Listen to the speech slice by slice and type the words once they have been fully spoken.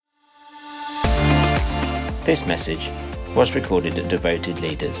This message was recorded at Devoted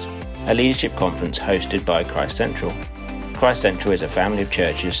Leaders, a leadership conference hosted by Christ Central. Christ Central is a family of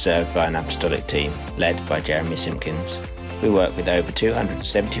churches served by an apostolic team led by Jeremy Simpkins. We work with over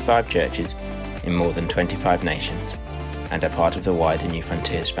 275 churches in more than 25 nations and are part of the wider New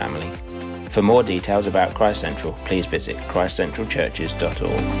Frontiers family. For more details about Christ Central, please visit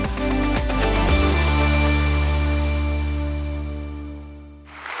christcentralchurches.org.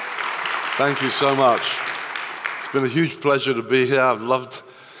 Thank you so much. It's been a huge pleasure to be here. I've loved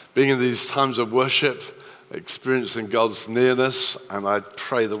being in these times of worship, experiencing God's nearness, and I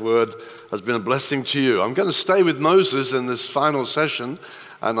pray the word has been a blessing to you. I'm going to stay with Moses in this final session,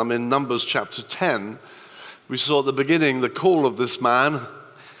 and I'm in Numbers chapter 10. We saw at the beginning the call of this man,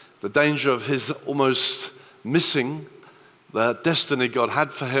 the danger of his almost missing the destiny God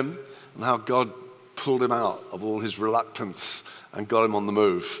had for him, and how God pulled him out of all his reluctance and got him on the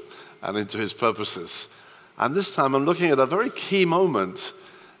move and into his purposes. And this time I'm looking at a very key moment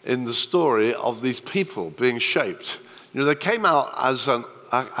in the story of these people being shaped. You know, they came out as a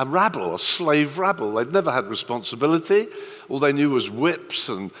rabble, a slave rabble. They'd never had responsibility. All they knew was whips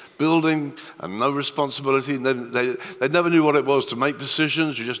and building and no responsibility. They never knew what it was to make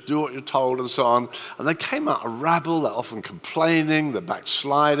decisions. You just do what you're told and so on. And they came out a rabble. They're often complaining, they're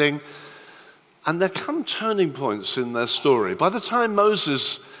backsliding. And there come turning points in their story. By the time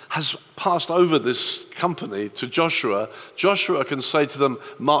Moses has passed over this company to Joshua, Joshua can say to them,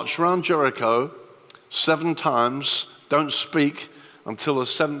 march around Jericho 7 times, don't speak until the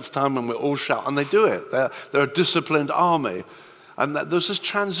 7th time when we all shout. And they do it. They're a disciplined army. And there's this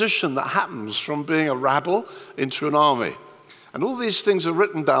transition that happens from being a rabble into an army. And all these things are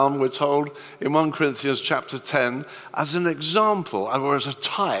written down, we're told, in 1 Corinthians chapter 10 as an example or as a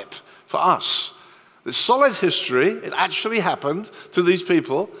type for us. It's solid history. It actually happened to these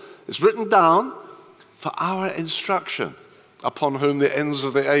people. It's written down for our instruction, upon whom the ends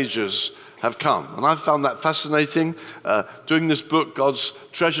of the ages have come. And I've found that fascinating, doing this book, God's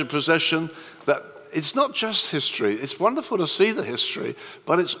Treasured Possession, that it's not just history. It's wonderful to see the history,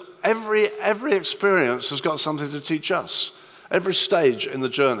 but it's every experience has got something to teach us, every stage in the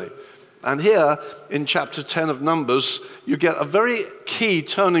journey. And here in chapter 10 of Numbers, you get a very key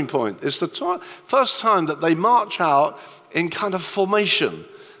turning point. It's the first time that they march out in kind of formation.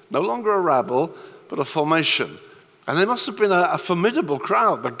 No longer a rabble, but a formation. And they must have been a formidable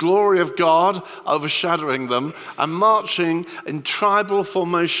crowd, the glory of God overshadowing them and marching in tribal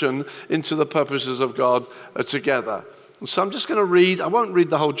formation into the purposes of God together. And so I'm just going to read, I won't read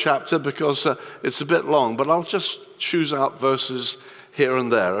the whole chapter because it's a bit long, but I'll just choose out verses here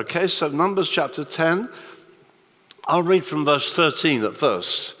and there. Okay, so Numbers chapter 10, I'll read from verse 13 at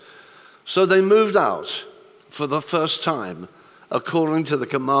first. So they moved out for the first time according to the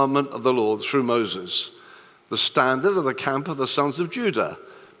commandment of the Lord through Moses, the standard of the camp of the sons of Judah,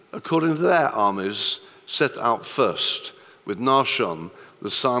 according to their armies set out first, with Nahshon, the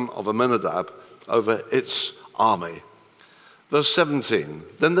son of Amminadab, over its army. Verse 17,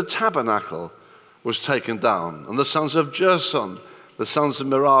 then the tabernacle was taken down, and the sons of Gershon, the sons of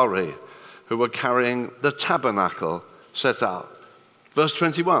Merari, who were carrying the tabernacle, set out. Verse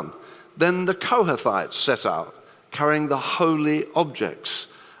 21, then the Kohathites set out, carrying the holy objects,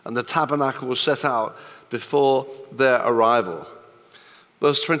 and the tabernacle was set out before their arrival.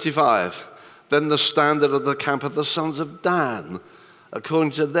 Verse 25, then the standard of the camp of the sons of Dan,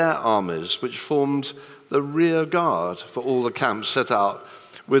 according to their armies, which formed the rear guard for all the camps set out,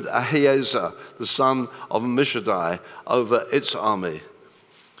 with Ahiezer, the son of Ammishaddai, over its army.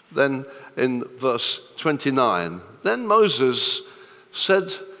 Then in verse 29, then Moses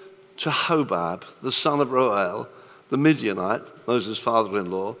said to Hobab, the son of Reuel, the Midianite, Moses'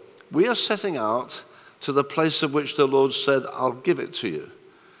 father-in-law, we are setting out to the place of which the Lord said, I'll give it to you.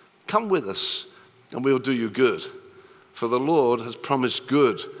 Come with us, and we will do you good. For the Lord has promised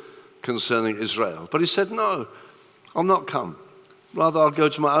good concerning Israel. But he said, no, I'll not come. Rather, I'll go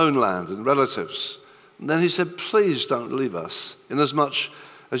to my own land and relatives. And then he said, please don't leave us, inasmuch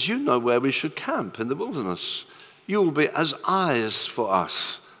as you know where we should camp in the wilderness. You will be as eyes for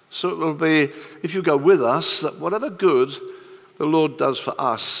us. So it will be, if you go with us, that whatever good the Lord does for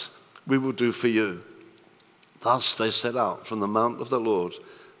us, we will do for you. Thus they set out from the mount of the Lord,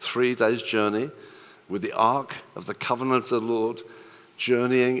 3 days' journey, with the ark of the covenant of the Lord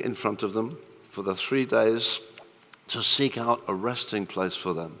journeying in front of them for the 3 days to seek out a resting place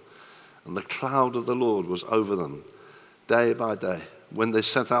for them. And the cloud of the Lord was over them day by day when they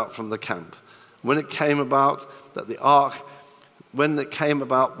set out from the camp. When it came about when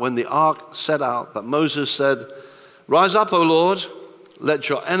the ark set out, that Moses said, rise up, O Lord, let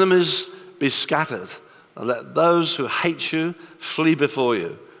your enemies be scattered and let those who hate you flee before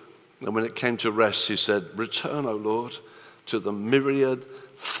you. And when it came to rest, he said, return, O Lord, to the myriad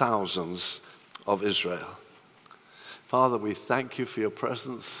thousands of Israel. Father, we thank you for your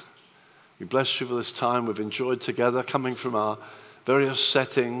presence. We bless you for this time we've enjoyed together, coming from our various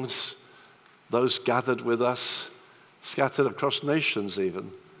settings, those gathered with us, scattered across nations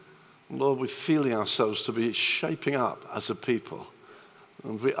even. Lord, we're feeling ourselves to be shaping up as a people.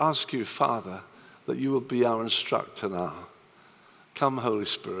 And we ask you, Father, that you will be our instructor now. Come, Holy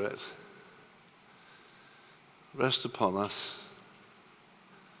Spirit. Rest upon us.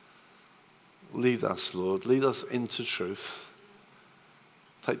 Lead us, Lord. Lead us into truth.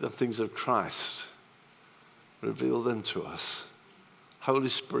 Take the things of Christ. Reveal them to us. Holy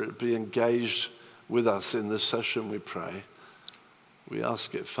Spirit, be engaged with us in this session, we pray. We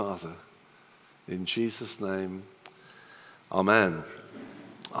ask it, Father, in Jesus' name. Amen.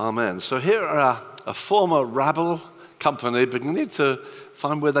 Amen. So here are a former rabble company beginning to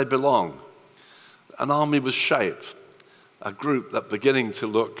find where they belong. An army was shaped, a group that beginning to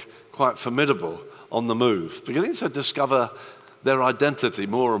look quite formidable on the move, beginning to discover their identity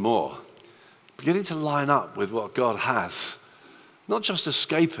more and more, beginning to line up with what God has, not just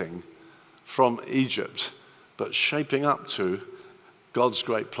escaping from Egypt, but shaping up to God's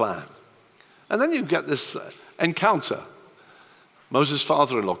great plan. And then you get this encounter. Moses'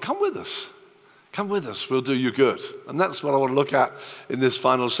 father-in-law, come with us. Come with us, we'll do you good. And that's what I want to look at in this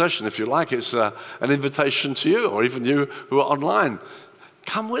final session. If you like, it's an invitation to you, or even you who are online.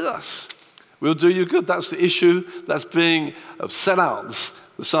 Come with us. We'll do you good. That's the issue that's being set out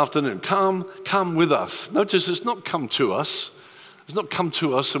this afternoon. Come with us. Notice it's not come to us. It's not come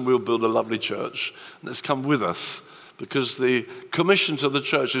to us and we'll build a lovely church. Let's come with us, because the commission to the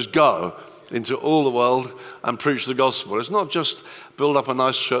church is go into all the world and preach the gospel. It's not just build up a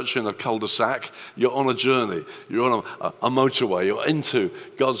nice church in a cul-de-sac. You're on a journey. You're on a motorway. You're into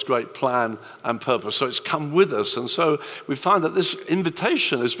God's great plan and purpose. So it's come with us. And so we find that this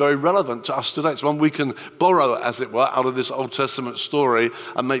invitation is very relevant to us today. It's one we can borrow, as it were, out of this Old Testament story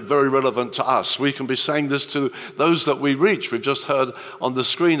and make very relevant to us. We can be saying this to those that we reach. We've just heard on the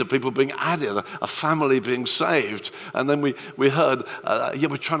screen of people being added, a family being saved. And then we heard,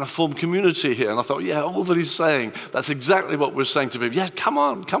 we're trying to form community here. And I thought, all that he's saying, that's exactly what we're saying to people. Yeah, come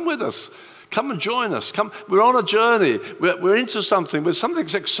on, come with us. Come and join us. Come, we're on a journey. We're into something.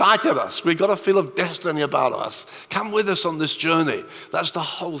 Something's excited us. We've got a feel of destiny about us. Come with us on this journey. That's the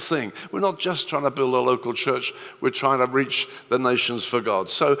whole thing. We're not just trying to build a local church. We're trying to reach the nations for God.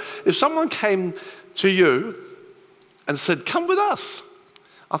 So if someone came to you and said, come with us,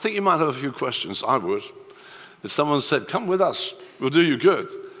 I think you might have a few questions. I would. If someone said, come with us, we'll do you good,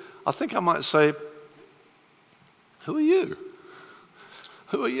 I think I might say, who are you?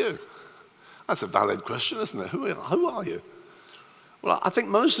 Who are you? That's a valid question, isn't it? Who are you? Well, I think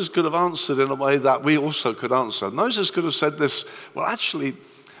Moses could have answered in a way that we also could answer. Moses could have said this, well, actually,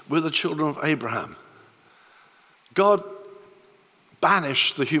 we're the children of Abraham. God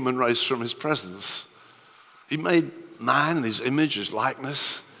banished the human race from his presence. He made man in his image, his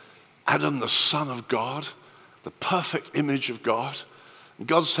likeness. Adam, the son of God, the perfect image of God.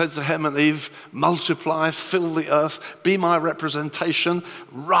 God said to him and Eve, multiply, fill the earth, be my representation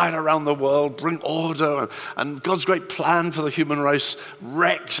right around the world, bring order. And God's great plan for the human race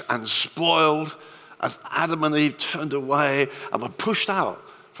wrecked and spoiled as Adam and Eve turned away and were pushed out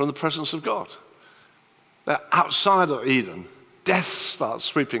from the presence of God. They're outside of Eden. Death starts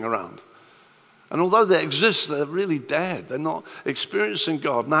sweeping around. And although they exist, they're really dead. They're not experiencing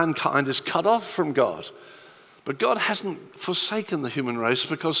God. Mankind is cut off from God. But God hasn't forsaken the human race,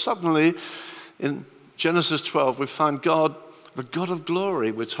 because suddenly in Genesis 12 we find God, the God of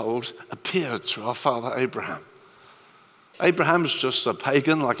glory, we're told, appeared to our father Abraham. Abraham's just a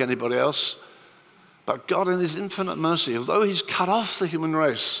pagan like anybody else, but God in his infinite mercy, although he's cut off the human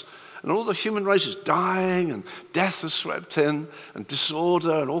race, and all the human race is dying and death has swept in and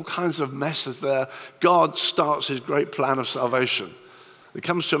disorder and all kinds of messes there, God starts his great plan of salvation. He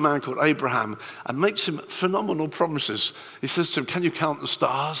comes to a man called Abraham and makes him phenomenal promises. He says to him, can you count the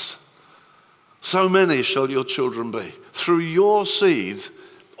stars? So many shall your children be. Through your seed,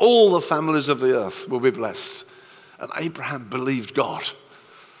 all the families of the earth will be blessed. And Abraham believed God.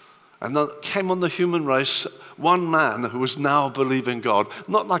 And then came on the human race one man who was now believing God.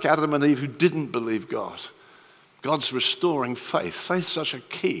 Not like Adam and Eve who didn't believe God. God's restoring faith. Faith's such a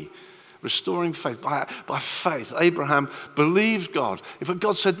key. Restoring faith. By faith, Abraham believed God. If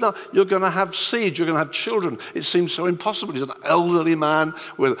God said, no, you're going to have seed, you're going to have children, it seems so impossible. He's an elderly man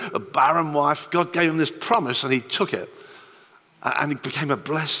with a barren wife. God gave him this promise and he took it. And he became a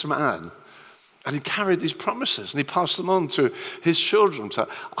blessed man. And he carried these promises and he passed them on to his children, to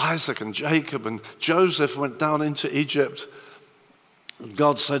Isaac and Jacob, and Joseph went down into Egypt. And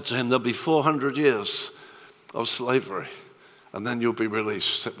God said to him, there'll be 400 years of slavery and then you'll be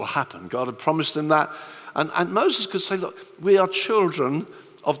released. It will happen. God had promised him that. And Moses could say, look, we are children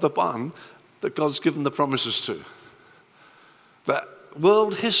of the one that God's given the promises to. That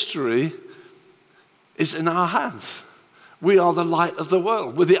world history is in our hands. We are the light of the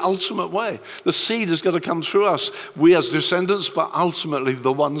world. We're the ultimate way. The seed has got to come through us. We as descendants, but ultimately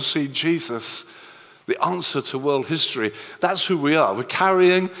the one seed, Jesus, the answer to world history. That's who we are. We're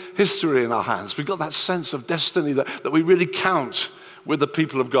carrying history in our hands. We've got that sense of destiny that we really count with the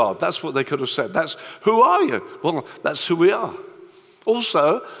people of God. That's what they could have said. That's, who are you? Well, that's who we are.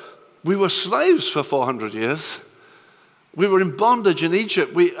 Also, we were slaves for 400 years. We were in bondage in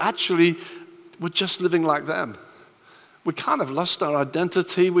Egypt. We actually were just living like them. We kind of lost our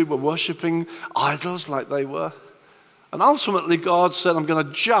identity. We were worshiping idols like they were. And ultimately, God said, I'm going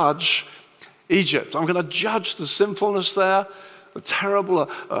to judge Egypt. I'm going to judge the sinfulness there, the terrible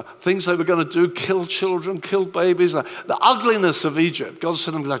things they were going to do, kill children, kill babies, the ugliness of Egypt. God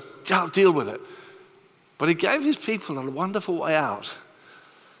said, I'm going to deal with it. But he gave his people a wonderful way out.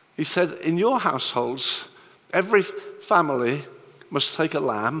 He said, in your households, every family must take a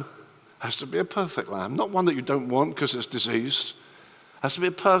lamb. Has to be a perfect lamb, not one that you don't want because it's diseased. Has to be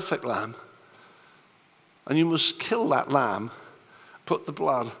a perfect lamb. And you must kill that lamb, put the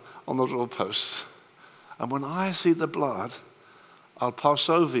blood on the doorposts. And when I see the blood, I'll pass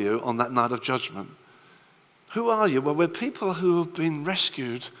over you on that night of judgment. Who are you? Well, we're people who have been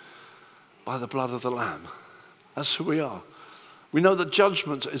rescued by the blood of the lamb. That's who we are. We know that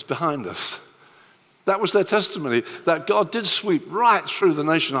judgment is behind us. That was their testimony, that God did sweep right through the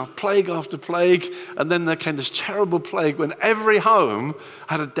nation, plague after plague, and then there came this terrible plague when every home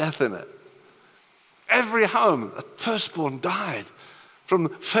had a death in it. Every home, a firstborn died. From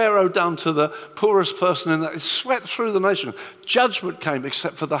Pharaoh down to the poorest person in that, it swept through the nation. Judgment came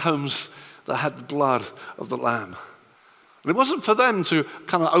except for the homes that had the blood of the Lamb. And it wasn't for them to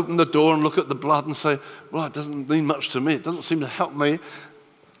kind of open the door and look at the blood and say, well, it doesn't mean much to me. It doesn't seem to help me.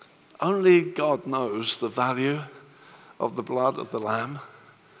 Only God knows the value of the blood of the Lamb.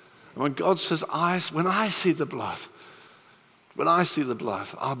 And when God says, when I see the blood,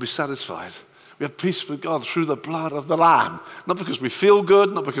 I'll be satisfied. We have peace with God through the blood of the Lamb. Not because we feel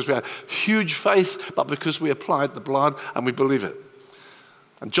good, not because we have huge faith, but because we applied the blood and we believe it.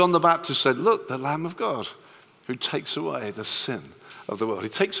 And John the Baptist said, look, the Lamb of God who takes away the sin of the world. He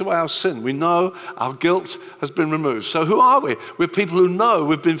takes away our sin. We know our guilt has been removed. So who are we? We're people who know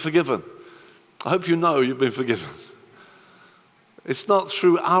we've been forgiven. I hope you know you've been forgiven. It's not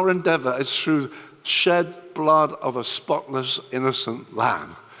through our endeavor. It's through shed blood of a spotless, innocent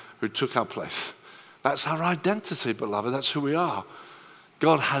lamb who took our place. That's our identity, beloved. That's who we are.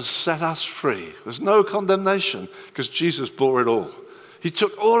 God has set us free. There's no condemnation because Jesus bore it all. He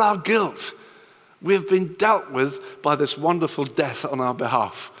took all our guilt. We have been dealt with by this wonderful death on our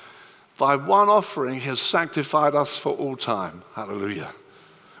behalf. By one offering, he has sanctified us for all time. Hallelujah.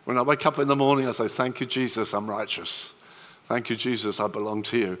 When I wake up in the morning, I say, thank you, Jesus, I'm righteous. Thank you, Jesus, I belong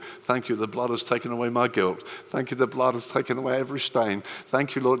to you. Thank you, the blood has taken away my guilt. Thank you, the blood has taken away every stain.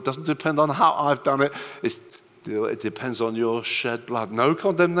 Thank you, Lord. It doesn't depend on how I've done it. It depends on your shed blood. No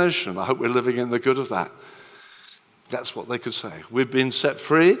condemnation. I hope we're living in the good of that. That's what they could say. We've been set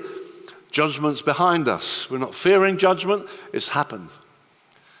free. Judgment's behind us. We're not fearing judgment. It's happened.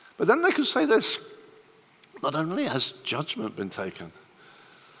 But then they could say this. Not only has judgment been taken,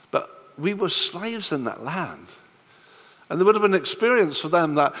 but we were slaves in that land. And there would have been an experience for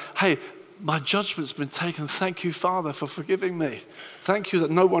them that, hey, my judgment's been taken. Thank you, Father, for forgiving me. Thank you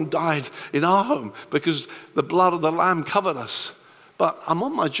that no one died in our home because the blood of the Lamb covered us. But I'm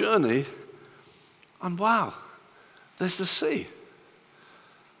on my journey, and wow, there's the sea.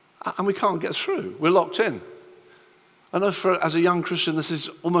 And we can't get through. We're locked in. I know as a young Christian, this is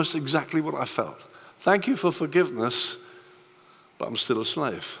almost exactly what I felt. Thank you for forgiveness, but I'm still a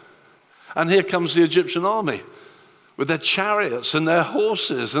slave. And here comes the Egyptian army with their chariots and their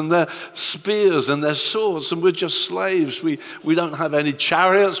horses and their spears and their swords, and we're just slaves. We don't have any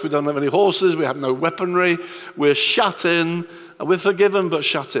chariots, we don't have any horses, we have no weaponry. We're shut in, and we're forgiven but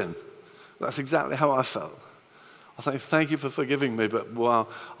shut in. That's exactly how I felt. I think, thank you for forgiving me, but wow,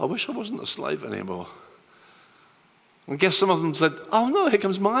 I wish I wasn't a slave anymore. And guess some of them said, oh no, here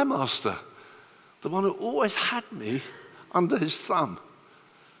comes my master, the one who always had me under his thumb.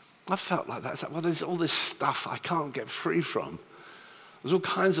 I felt like that. It's like, well, there's all this stuff I can't get free from. There's all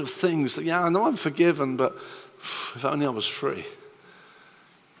kinds of things that, yeah, I know I'm forgiven, but if only I was free.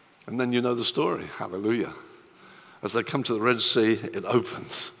 And then you know the story. Hallelujah. As they come to the Red Sea, it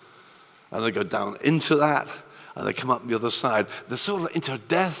opens. And they go down into that, and they come up the other side. They're sort of into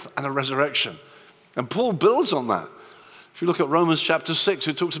death and a resurrection. And Paul builds on that. If you look at Romans chapter 6,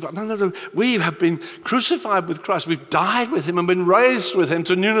 it talks about, no, we have been crucified with Christ. We've died with him and been raised with him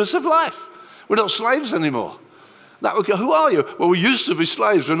to newness of life. We're not slaves anymore. That would go, who are you? Well, we used to be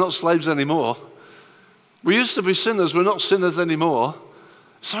slaves. We're not slaves anymore. We used to be sinners. We're not sinners anymore.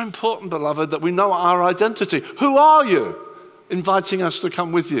 It's so important, beloved, that we know our identity. Who are you? Inviting us to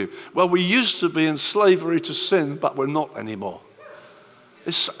come with you. Well, we used to be in slavery to sin, but we're not anymore.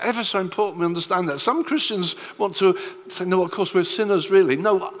 It's ever so important we understand that. Some Christians want to say, no, of course, we're sinners, really.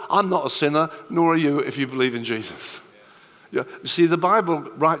 No, I'm not a sinner, nor are you if you believe in Jesus. Yeah. You see, the Bible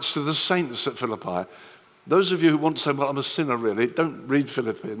writes to the saints at Philippi. Those of you who want to say, well, I'm a sinner, really, don't read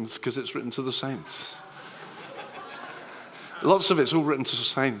Philippians because it's written to the saints. Lots of it's all written to the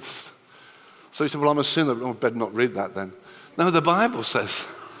saints. So you say, well, I'm a sinner. Oh, I better not read that then. No, the Bible says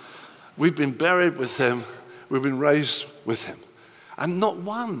we've been buried with him, we've been raised with him. And not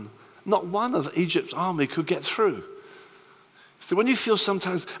one of Egypt's army could get through. So when you feel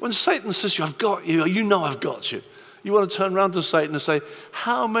sometimes, when Satan says to you, I've got you, you know I've got you. You want to turn around to Satan and say,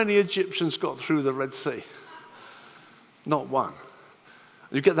 how many Egyptians got through the Red Sea? Not one.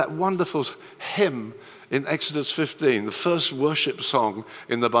 You get that wonderful hymn in Exodus 15, the first worship song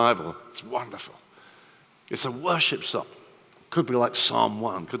in the Bible. It's wonderful. It's a worship song. Could be like Psalm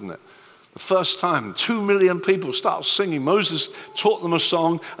 1, couldn't it? The first time 2 million people start singing. Moses taught them a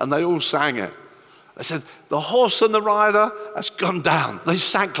song and they all sang it. They said, the horse and the rider has gone down. They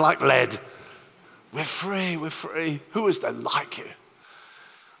sank like lead. We're free, we're free. Who is there like you?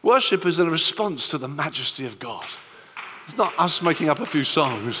 Worship is a response to the majesty of God. It's not us making up a few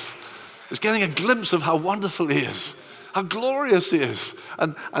songs. It's getting a glimpse of how wonderful he is, how glorious he is.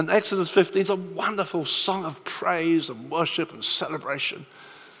 And Exodus 15 is a wonderful song of praise and worship and celebration.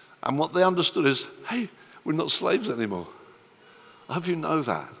 And what they understood is, hey, we're not slaves anymore. I hope you know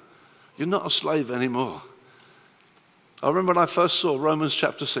that. You're not a slave anymore. I remember when I first saw Romans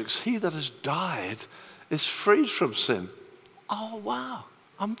chapter 6, he that has died is freed from sin. Oh, wow,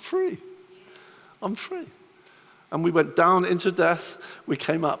 I'm free. I'm free. And we went down into death. We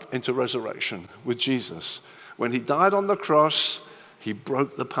came up into resurrection with Jesus. When he died on the cross, he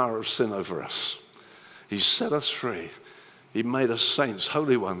broke the power of sin over us. He set us free. He made us saints,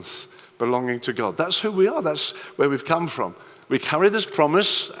 holy ones, belonging to God. That's who we are. That's where we've come from. We carry this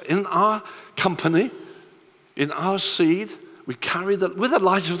promise in our company, in our seed. We carry that. We're the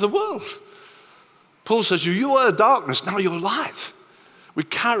light of the world. Paul says, you were darkness, now you're light. We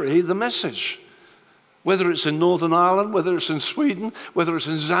carry the message. Whether it's in Northern Ireland, whether it's in Sweden, whether it's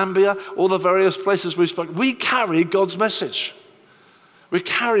in Zambia, all the various places we spoke, we carry God's message. We're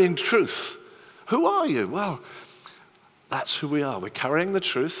carrying truth. Who are you? Well, that's who we are. We're carrying the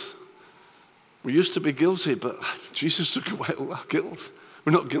truth. We used to be guilty, but Jesus took away all our guilt.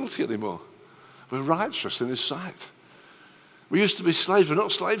 We're not guilty anymore. We're righteous in his sight. We used to be slaves. We're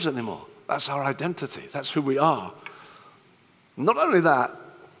not slaves anymore. That's our identity. That's who we are. Not only that,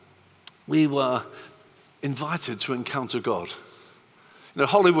 we were invited to encounter God. You know,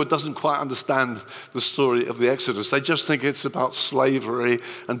 Hollywood doesn't quite understand the story of the Exodus. They just think it's about slavery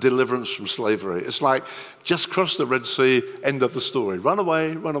and deliverance from slavery. It's like, just cross the Red Sea, end of the story. Run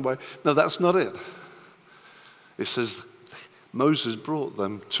away, run away. No, that's not it. It says, Moses brought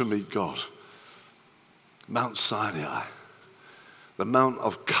them to meet God. Mount Sinai, the Mount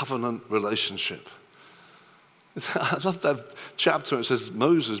of Covenant relationship. I love that chapter. It says,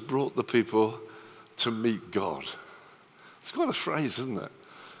 Moses brought the people to meet God. It's quite a phrase, isn't it?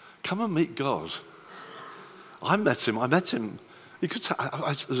 Come and meet God. I met him. You could tell,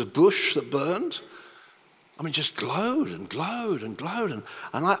 there's a bush that burned. I mean, just glowed and glowed and glowed. And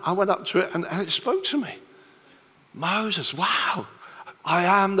I went up to it and it spoke to me. Moses, wow. I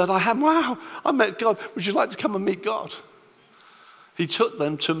am that I am. Wow. I met God. Would you like to come and meet God? He took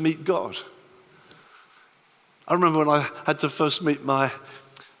them to meet God. I remember when I had to first meet my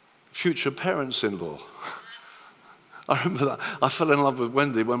future parents-in-law. I remember that. I fell in love with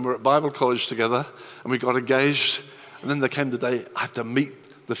Wendy when we were at Bible college together and we got engaged. And then there came the day I had to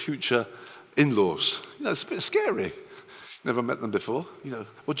meet the future in-laws. You know, it's a bit scary. Never met them before. You know,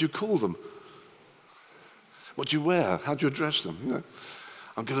 what do you call them? What do you wear? How do you address them? You know,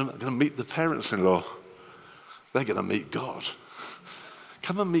 I'm going to meet the parents-in-law. They're going to meet God.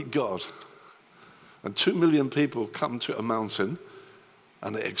 Come and meet God. And 2 million people come to a mountain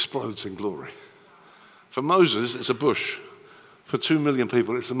and it explodes in glory. For Moses, it's a bush. For 2 million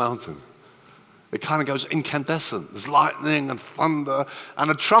people, it's a mountain. It kind of goes incandescent. There's lightning and thunder and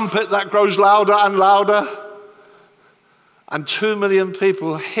a trumpet that grows louder and louder. And 2 million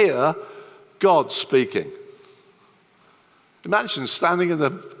people hear God speaking. Imagine standing in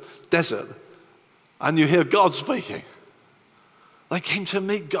the desert and you hear God speaking. They came to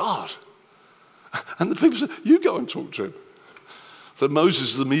meet God. And the people said, you go and talk to him. So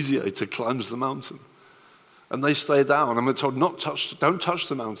Moses, the mediator, climbs the mountain. And they stay down and they're told, don't touch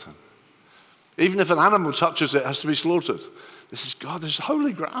the mountain. Even if an animal touches it, it has to be slaughtered. This is God, this is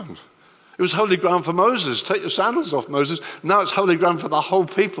holy ground. It was holy ground for Moses. Take your sandals off, Moses. Now it's holy ground for the whole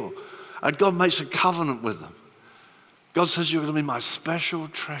people. And God makes a covenant with them. God says, you're going to be my special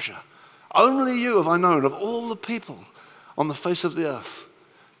treasure. Only you have I known of all the people on the face of the earth.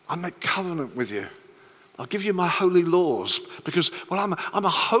 I make covenant with you. I'll give you my holy laws because, well, I'm a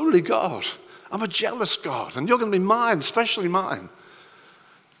holy God. I'm a jealous God. And you're going to be mine, especially mine.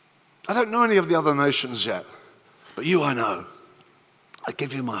 I don't know any of the other nations yet, but you I know. I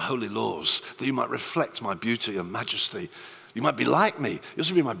give you my holy laws that you might reflect my beauty and majesty. You might be like me. You'll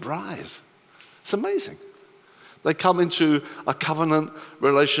also be my bride. It's amazing. They come into a covenant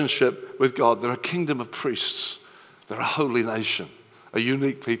relationship with God. They're a kingdom of priests. They're a holy nation, a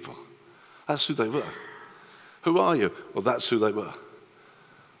unique people. That's who they were. Who are you? Well, that's who they were.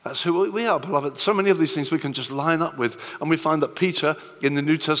 That's who we are, beloved. So many of these things we can just line up with. And we find that Peter in the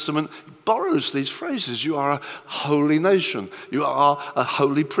New Testament borrows these phrases. You are a holy nation. You are a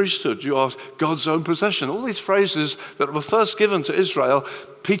holy priesthood. You are God's own possession. All these phrases that were first given to Israel,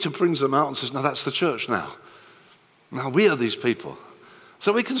 Peter brings them out and says, no, that's the church now. Now we are these people.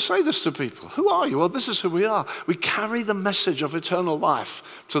 So we can say this to people. Who are you? Well, this is who we are. We carry the message of eternal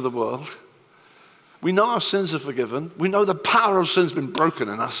life to the world. We know our sins are forgiven. We know the power of sin has been broken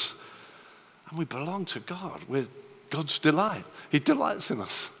in us. And we belong to God. We're God's delight. He delights in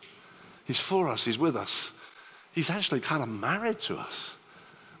us. He's for us. He's with us. He's actually kind of married to us.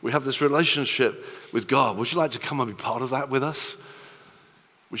 We have this relationship with God. Would you like to come and be part of that with us?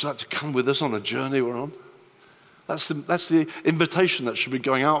 Would you like to come with us on a journey we're on? That's the invitation that should be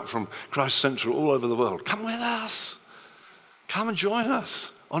going out from Christ Central all over the world. Come with us. Come and join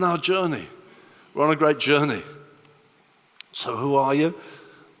us on our journey. We're on a great journey. So who are you?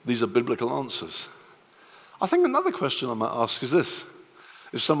 These are biblical answers. I think another question I might ask is this.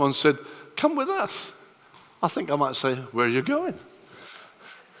 If someone said, come with us, I think I might say, where are you going?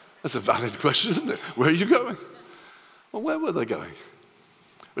 That's a valid question, isn't it? Where are you going? Well, where were they going?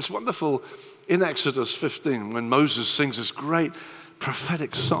 It's wonderful in Exodus 15 when Moses sings this great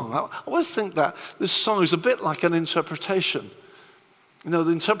prophetic song. I always think that this song is a bit like an interpretation. You know,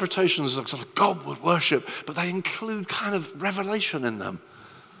 the interpretations of sort of Godward worship, but they include kind of revelation in them.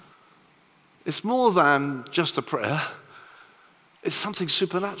 It's more than just a prayer. It's something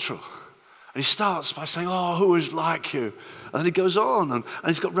supernatural. And he starts by saying, oh, who is like you? And then he goes on, and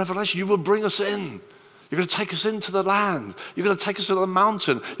he's got revelation. You will bring us in. You're going to take us into the land. You're going to take us to the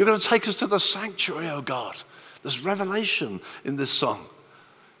mountain. You're going to take us to the sanctuary, oh God. There's revelation in this song.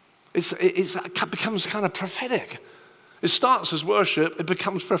 It becomes kind of prophetic. It starts as worship, it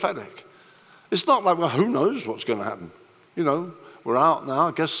becomes prophetic. It's not like, well, who knows what's going to happen? You know, we're out now,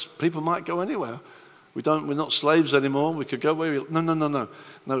 I guess people might go anywhere. We're not slaves anymore, we could go where we...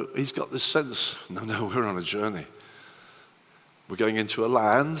 No, he's got this sense, no, we're on a journey. We're going into a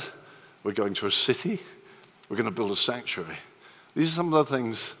land, we're going to a city, we're going to build a sanctuary. These are some of the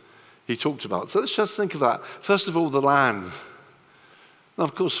things he talked about. So let's just think of that. First of all, the land. Now,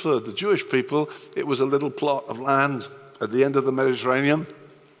 of course, for the Jewish people, it was a little plot of land at the end of the Mediterranean,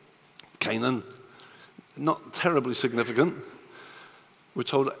 Canaan, not terribly significant. We're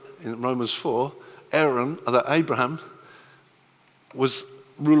told in Romans 4, that Abraham was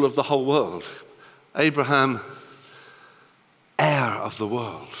ruler of the whole world. Abraham, heir of the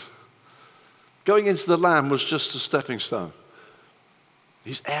world. Going into the land was just a stepping stone.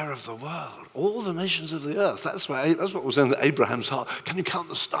 He's heir of the world, all the nations of the earth. That's what was in Abraham's heart. Can you count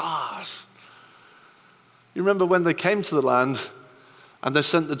the stars? You remember when they came to the land and they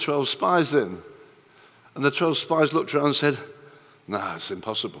sent the 12 spies in, and the 12 spies looked around and said, no, it's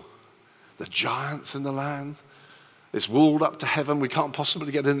impossible. The giants in the land, it's walled up to heaven, we can't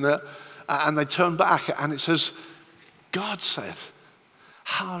possibly get in there. And they turned back and it says, God said,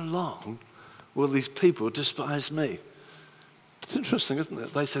 how long will these people despise me? It's interesting, isn't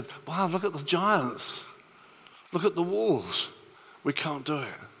it? They said, wow, look at the giants. Look at the walls. We can't do it.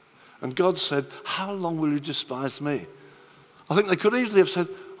 And God said, how long will you despise me? I think they could easily have said,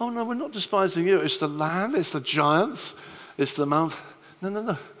 oh no, we're not despising you. It's the land, it's the giants, it's the mountain.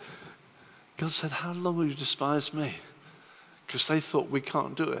 No. God said, how long will you despise me? Because they thought we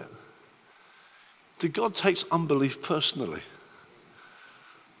can't do it. Did God take unbelief personally?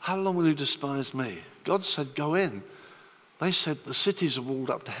 How long will you despise me? God said, go in. They said, the cities are walled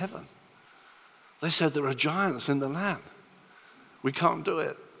up to heaven. They said, there are giants in the land. We can't do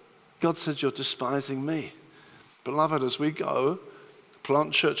it. God said, you're despising me. Beloved, as we go,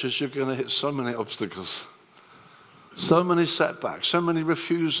 plant churches, you're going to hit so many obstacles, so many setbacks, so many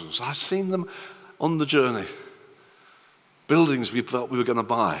refusals. I've seen them on the journey. Buildings we thought we were going to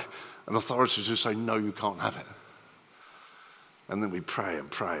buy, and authorities who say, no, you can't have it. And then we pray and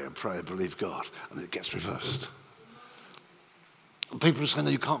pray and pray and believe God, and it gets reversed. People are saying,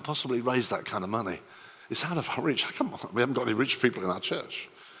 no, you can't possibly raise that kind of money. It's out of our reach. Come on, we haven't got any rich people in our church.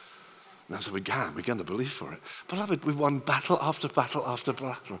 And so we're going to believe for it. Beloved, we've won battle after battle after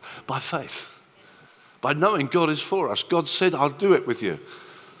battle by faith. By knowing God is for us. God said, I'll do it with you.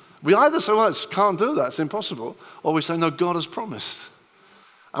 We either say, well, can't do that, it's impossible, or we say, no, God has promised.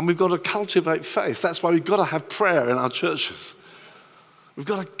 And we've got to cultivate faith. That's why we've got to have prayer in our churches. We've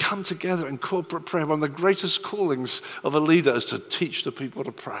got to come together in corporate prayer. One of the greatest callings of a leader is to teach the people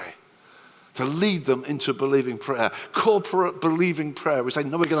to pray, to lead them into believing prayer. Corporate believing prayer. We say,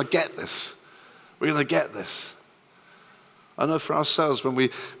 no, we're going to get this. We're going to get this. I know for ourselves, when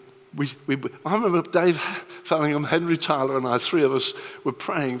I remember Dave Fellingham, Henry Tyler, and I, three of us were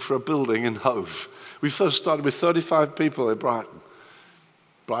praying for a building in Hove. We first started with 35 people in Brighton.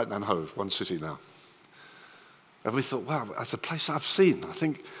 Brighton and Hove, one city now. And we thought, wow, that's a place I've seen. I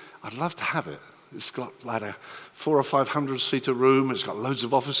think I'd love to have it. It's got like a 400 or 500 seater room. It's got loads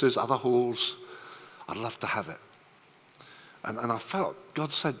of offices, other halls. I'd love to have it. And I felt,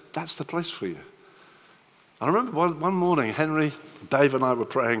 God said, that's the place for you. I remember one morning, Henry, Dave and I were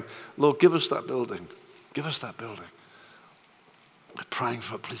praying, Lord, give us that building. Give us that building. We're praying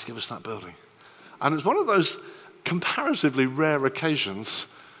for it, please give us that building. And it's one of those comparatively rare occasions.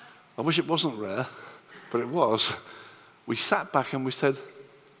 I wish it wasn't rare, but it was. We sat back and we said,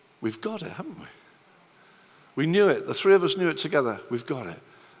 we've got it, haven't we? We knew it. The three of us knew it together. We've got it.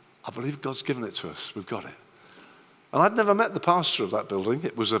 I believe God's given it to us. We've got it. And I'd never met the pastor of that building.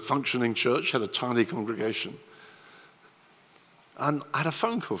 It was a functioning church, had a tiny congregation. And I had a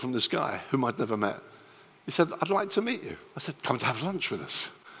phone call from this guy whom I'd never met. He said, I'd like to meet you. I said, come to have lunch with us.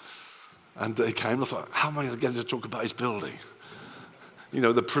 And he came, and I thought, how am I going to get him to talk about his building? You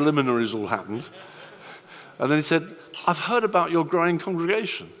know, the preliminaries all happened. And then he said, I've heard about your growing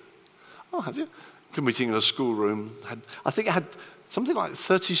congregation. Oh, have you? Good meeting in a schoolroom. I think it had something like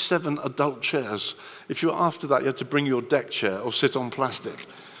 37 adult chairs. If you were after that, you had to bring your deck chair or sit on plastic.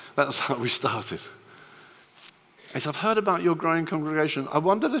 That's how we started. He said, I've heard about your growing congregation. I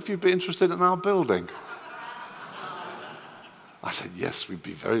wondered if you'd be interested in our building. I said, yes, we'd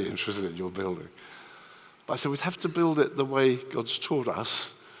be very interested in your building. But I said, we'd have to build it the way God's taught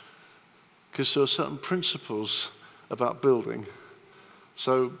us, because there are certain principles about building.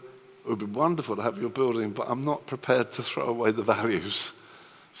 So it would be wonderful to have your building, but I'm not prepared to throw away the values.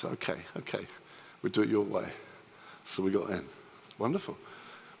 So, okay, we'll do it your way. So we got in. Wonderful.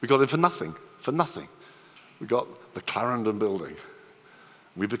 We got in for nothing. We got the Clarendon building.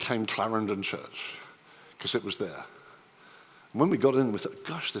 We became Clarendon Church because it was there. And when we got in, we thought,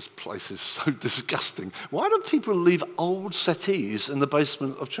 gosh, this place is so disgusting. Why do people leave old settees in the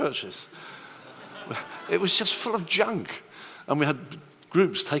basement of churches? It was just full of junk. And we had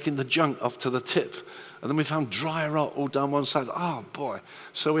groups taking the junk up to the tip. And then we found dry rot all down one side. Oh, boy.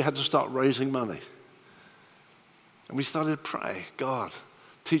 So we had to start raising money. And we started to pray, God,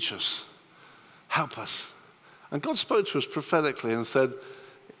 teach us, help us. And God spoke to us prophetically and said,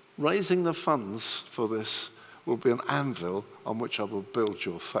 raising the funds for this will be an anvil on which I will build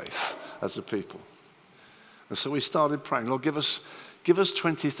your faith as a people. And so we started praying, Lord, give us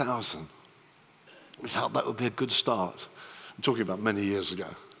 20,000. We felt that would be a good start. I'm talking about many years ago.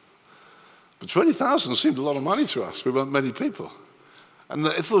 But 20,000 seemed a lot of money to us. We weren't many people. And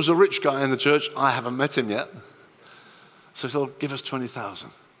if there was a rich guy in the church, I haven't met him yet. So he said, give us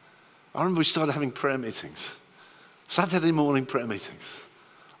 20,000. I remember we started having prayer meetings. Saturday morning prayer meetings.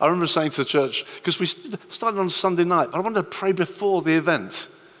 I remember saying to the church, because we started on Sunday night, I wanted to pray before the event.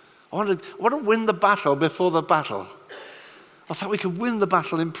 I want to win the battle before the battle. I thought we could win the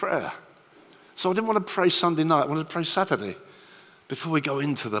battle in prayer. So I didn't want to pray Sunday night. I wanted to pray Saturday before we go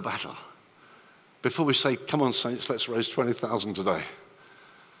into the battle. Before we say, come on, saints, let's raise 20,000 today.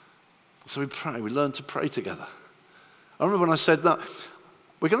 So we pray. We learn to pray together. I remember when I said, no,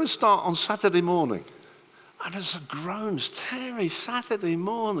 we're going to start on Saturday morning. And there's groans, Terry, Saturday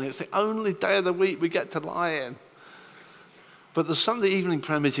morning. It's the only day of the week we get to lie in. But the Sunday evening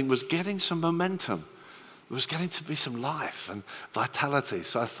prayer meeting was getting some momentum. there was getting to be some life and vitality.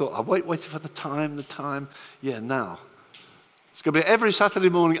 So I thought, I waited for the time, now. It's going to be every Saturday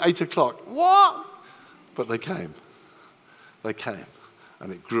morning, 8 o'clock. What? But they came. They came.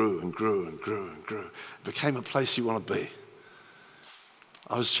 And it grew and grew and grew and grew. It became a place you want to be.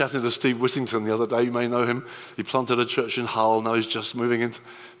 I was chatting to Steve Whittington the other day. You may know him. He planted a church in Hull. Now he's just moving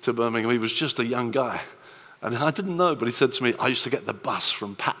into Birmingham. He was just a young guy. And I didn't know, but he said to me, I used to get the bus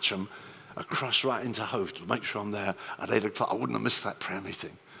from Patcham across right into Hove to make sure I'm there at 8 o'clock. I wouldn't have missed that prayer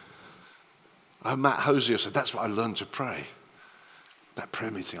meeting. Matt Hosier said, that's what I learned to pray. That prayer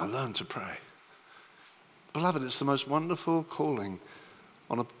meeting, I learned to pray. Beloved, it's the most wonderful calling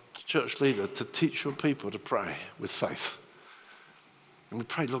on a church leader to teach your people to pray with faith. And we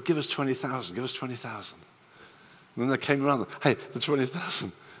prayed, Lord, give us 20,000, give us 20,000. And then they came around, hey, the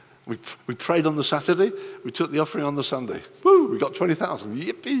 20,000. We prayed on the Saturday, we took the offering on the Sunday. Woo, we got 20,000,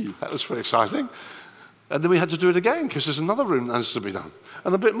 yippee, that was very exciting. And then we had to do it again because there's another room that has to be done.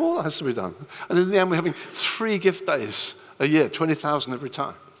 And a bit more that has to be done. And in the end, we're having 3 gift days a year, 20,000 every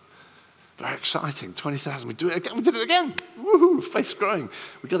time. Very exciting, 20,000. We do it again, we did it again. Woohoo, faith's growing.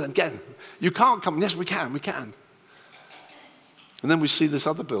 We got it again. You can't come, yes, we can. And then we see this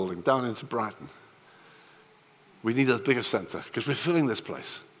other building down into Brighton. We need a bigger centre because we're filling this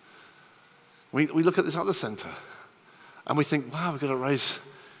place. We look at this other centre and we think, wow, we've got to raise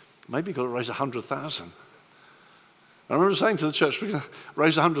 100,000. I remember saying to the church, we're going to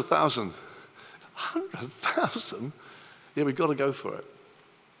raise 100,000. 100,000? Yeah, we've got to go for it.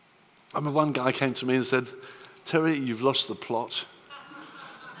 I remember one guy came to me and said, Terry, you've lost the plot.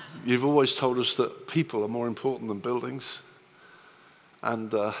 You've always told us that people are more important than buildings.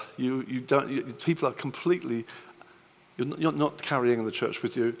 And people are completely, you're not carrying the church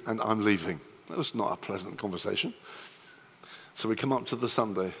with you, and I'm leaving. That was not a pleasant conversation. So we come up to the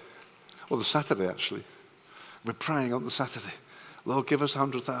Sunday, or the Saturday actually. We're praying on the Saturday, Lord, give us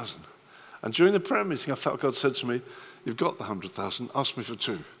 100,000. And during the prayer meeting, I felt God said to me, you've got the 100,000, ask me for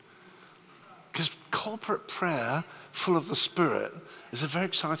 2. Because corporate prayer, full of the Spirit, is a very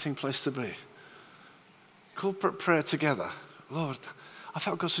exciting place to be. Corporate prayer together. Lord, I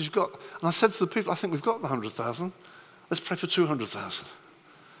felt God says, you've got, and I said to the people, I think we've got the 100,000. Let's pray for 200,000.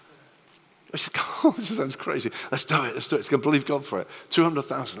 I said, God, this sounds crazy. Let's do it. It's going to believe God for it.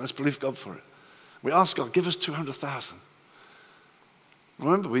 200,000. Let's believe God for it. We asked God, give us 200,000.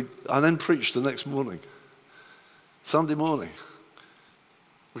 Remember, I then preached the next morning, Sunday morning.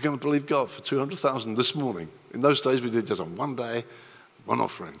 We're going to believe God for 200,000 this morning. In those days, we did just on one day, one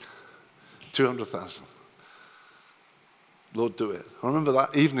offering, 200,000. Lord, do it. I remember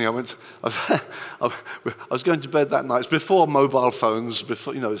that evening I was going to bed that night. It's before mobile phones,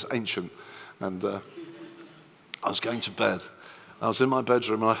 before, it's ancient. And I was going to bed. I was in my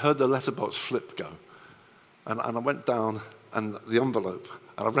bedroom and I heard the letterbox flip go. And I went down and the envelope,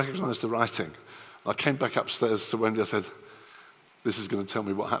 and I recognized the writing. I came back upstairs to Wendy. I said, this is going to tell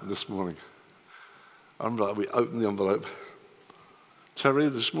me what happened this morning. I remember we opened the envelope. Terry,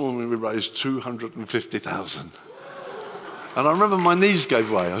 this morning we raised 250,000. And I remember my knees gave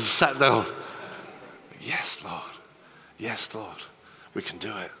way. I was sat down. Yes, Lord. Yes, Lord. We can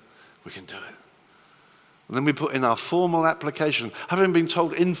do it. We can do it. And then we put in our formal application, having been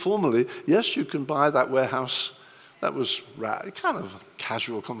told informally, yes, you can buy that warehouse. That was kind of a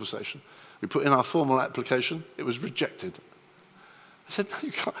casual conversation. We put in our formal application. It was rejected. I said, no,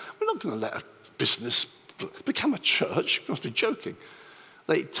 you can't. We're not going to let a business become a church. You must be joking.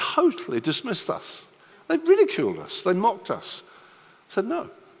 They totally dismissed us. They ridiculed us. They mocked us. I said, no.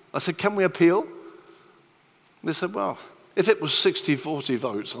 I said, can we appeal? They said, well, if it was 60-40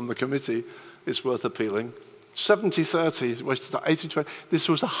 votes on the committee, it's worth appealing. 70-30, 80-20. This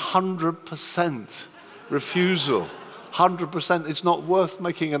was 100% refusal. 100%. It's not worth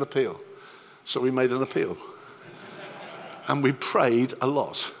making an appeal. So we made an appeal. And we prayed a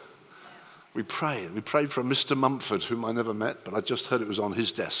lot. We prayed. We prayed for a Mr. Mumford, whom I never met, but I just heard it was on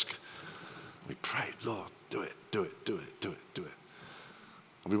his desk. We prayed, Lord, do it, do it, do it, do it, do it.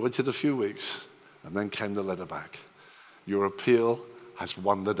 And we waited a few weeks, and then came the letter back. Your appeal has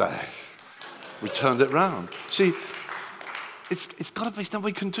won the day. We turned it round. See, it's got to be,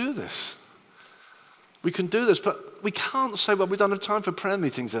 we can do this. We can do this, but we can't say, well, we don't have time for prayer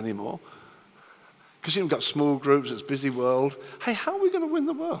meetings anymore. Because you've got small groups, it's a busy world. Hey, how are we going to win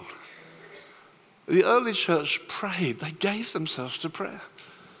the world? The early church prayed. They gave themselves to prayer.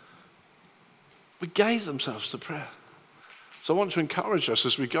 We gave themselves to prayer. So I want to encourage us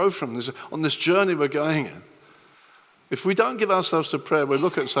as we go from this, on this journey we're going in. If we don't give ourselves to prayer, we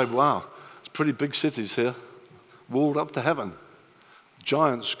look at it and say, wow, it's pretty big cities here, walled up to heaven.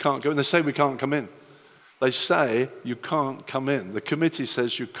 Giants can't go in. They say we can't come in. They say you can't come in. The committee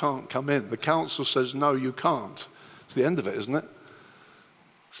says you can't come in. The council says, no, you can't. It's the end of it, isn't it?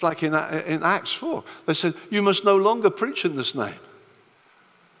 It's like in Acts 4. They said, you must no longer preach in this name.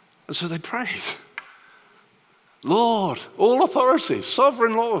 And so they prayed. Lord, all authority,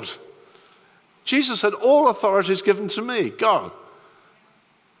 sovereign Lord. Jesus said, all authority is given to me. Go.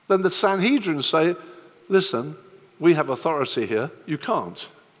 Then the Sanhedrin say, listen, we have authority here. You can't.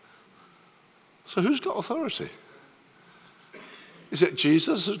 So who's got authority? Is it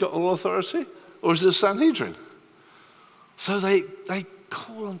Jesus who's got all authority? Or is it the Sanhedrin? So they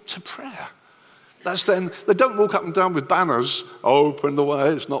call them to prayer. That's then, they don't walk up and down with banners, open the way,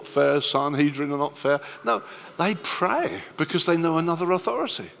 it's not fair, Sanhedrin are not fair. No, they pray because they know another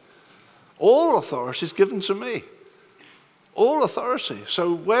authority. All authority is given to me. All authority.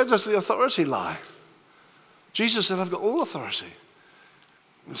 So where does the authority lie? Jesus said, I've got all authority.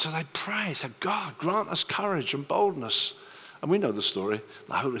 And so they pray, said, God, grant us courage and boldness. And we know the story.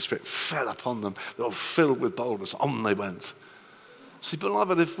 The Holy Spirit fell upon them. They were filled with boldness. On they went. See,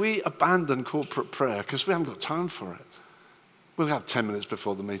 beloved, if we abandon corporate prayer, because we haven't got time for it, we'll have 10 minutes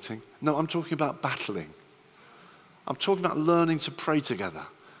before the meeting. No, I'm talking about battling. I'm talking about learning to pray together.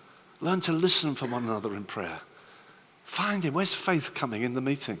 Learn to listen for one another in prayer. Find him. Where's faith coming in the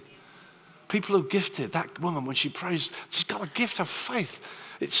meeting? People are gifted. That woman, when she prays, she's got a gift of faith.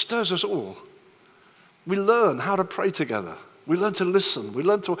 It stirs us all. We learn how to pray together. We learn to listen. We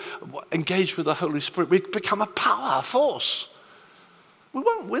learn to engage with the Holy Spirit. We become a power, a force. We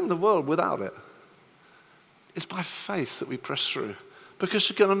won't win the world without it. It's by faith that we press through. Because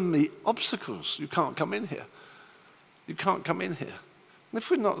you're going to meet obstacles. You can't come in here. You can't come in here. And if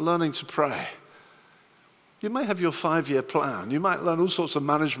we're not learning to pray, you may have your 5-year plan. You might learn all sorts of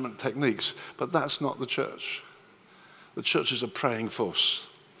management techniques, but that's not the church. The church is a praying force.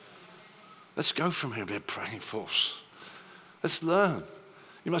 Let's go from here and be a praying force. Let's learn.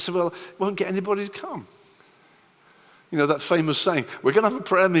 You might say, well, it won't get anybody to come. You know, that famous saying, we're going to have a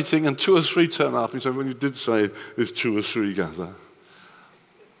prayer meeting and 2 or 3 turn up. And so when you did say, there's 2 or 3 gather.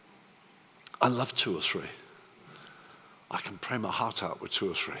 I love 2 or 3. I can pray my heart out with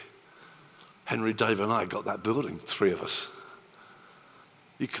 2 or 3. Henry, Dave, and I got that building, 3 of us.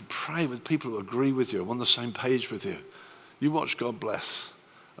 You can pray with people who agree with you, on the same page with you. You watch God bless.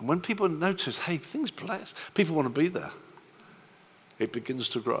 And when people notice, hey, things bless, people want to be there. It begins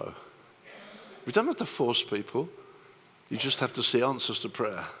to grow. We don't have to force people. You just have to see answers to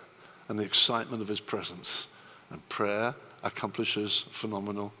prayer and the excitement of his presence. And prayer accomplishes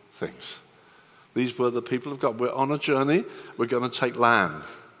phenomenal things. These were the people of God. We're on a journey. We're going to take land.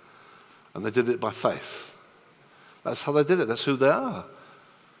 And they did it by faith. That's how they did it. That's who they are.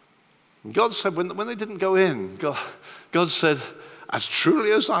 And God said, when they didn't go in, God said, as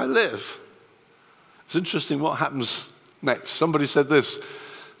truly as I live. It's interesting what happens next. Somebody said this,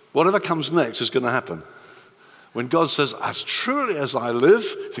 whatever comes next is going to happen. When God says, as truly as I live,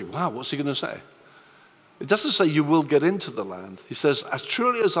 you think, wow, what's he going to say? It doesn't say you will get into the land. He says, as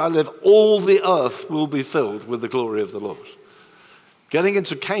truly as I live, all the earth will be filled with the glory of the Lord. Getting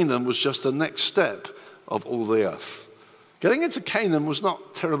into Canaan was just the next step of all the earth. Getting into Canaan was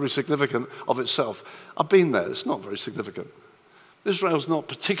not terribly significant of itself. I've been there. It's not very significant. Israel's not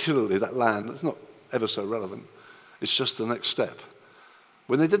particularly that land. It's not ever so relevant. It's just the next step.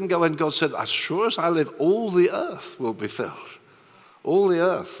 When they didn't go in, God said, as sure as I live, all the earth will be filled. All the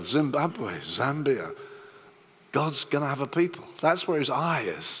earth, Zimbabwe, Zambia. God's going to have a people. That's where his eye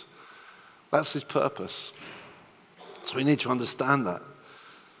is. That's his purpose. So we need to understand that.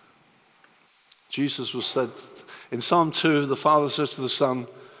 Jesus was said, in Psalm 2, the Father says to the Son,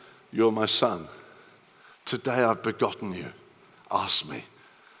 you're my Son. Today I've begotten you. Ask me.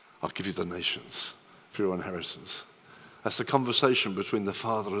 I'll give you the nations for your inheritance. That's the conversation between the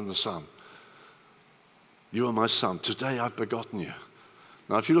Father and the Son. You are my Son. Today I've begotten you.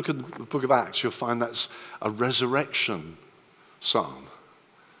 Now, if you look at the book of Acts, you'll find that's a resurrection psalm.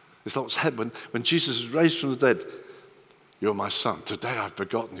 It's like what's happened when Jesus is raised from the dead. You're my Son. Today I've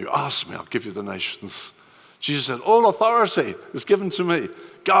begotten you. Ask me, I'll give you the nations. Jesus said, all authority is given to me.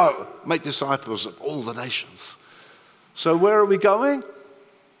 Go, make disciples of all the nations. So where are we going?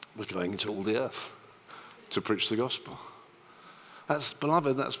 We're going into all the earth to preach the gospel.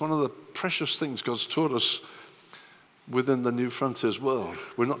 Beloved, that's one of the precious things God's taught us within the New Frontiers world.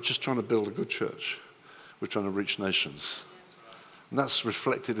 We're not just trying to build a good church. We're trying to reach nations. And that's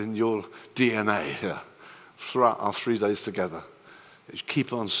reflected in your DNA here throughout our 3 days together. You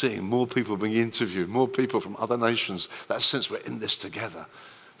keep on seeing more people being interviewed, more people from other nations. That sense we're in this together.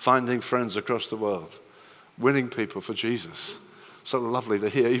 Finding friends across the world. Winning people for Jesus. So lovely to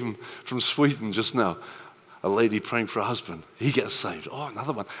hear, even from Sweden just now. A lady praying for a husband, he gets saved. Oh,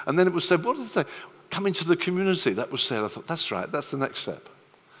 another one. And then it was said, what did it say? Come into the community. That was said. I thought, that's right, that's the next step.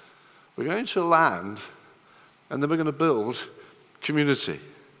 We're going to land, and then we're going to build community.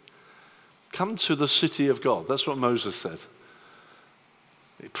 Come to the city of God. That's what Moses said.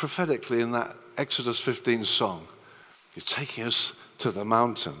 Prophetically, in that Exodus 15 song, he's taking us to the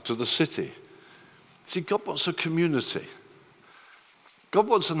mountain, to the city. See, God wants a community. God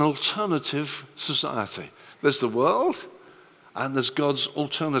wants an alternative society. There's the world, and there's God's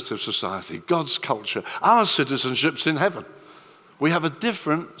alternative society, God's culture. Our citizenship's in heaven. We have a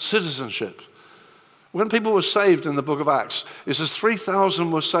different citizenship. When people were saved in the book of Acts, it says 3,000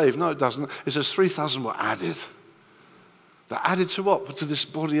 were saved. No, it doesn't. It says 3,000 were added. They're added to what? To this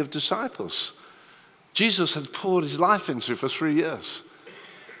body of disciples. Jesus had poured his life into for 3 years.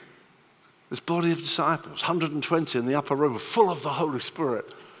 This body of disciples, 120 in the upper room, full of the Holy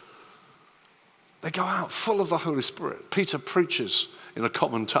Spirit. They go out full of the Holy Spirit. Peter preaches in a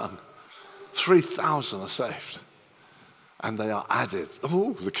common tongue. 3,000 are saved. And they are added.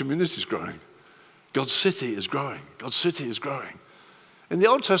 Oh, the community is growing. God's city is growing. God's city is growing. In the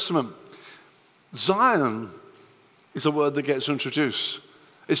Old Testament, Zion is a word that gets introduced.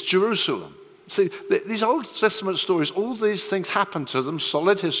 It's Jerusalem. See, these Old Testament stories, all these things happen to them,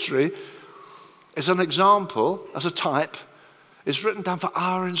 solid history, is an example, as a type, is written down for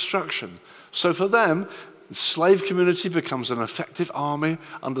our instruction. So for them, the slave community becomes an effective army.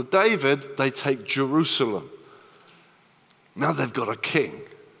 Under David, they take Jerusalem. Now they've got a king.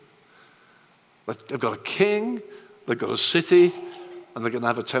 They've got a king, they've got a city, and they're going to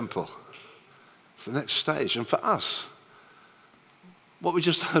have a temple. It's the next stage. And for us, what we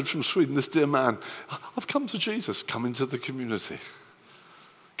just heard from Sweden, this dear man, I've come to Jesus. Come into the community.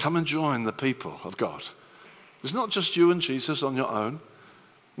 Come and join the people of God. It's not just you and Jesus on your own.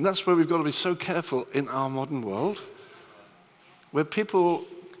 And that's where we've got to be so careful in our modern world. Where people,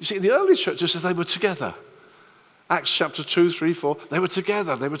 you see, the early churches said they were together. Acts chapter 2, 3, 4, they were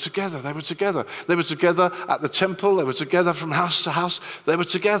together, they were together, they were together. They were together at the temple, they were together from house to house, they were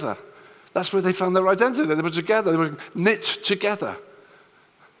together. That's where they found their identity. They were together, they were knit together.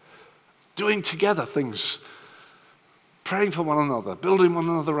 Doing together things. Praying for one another, building one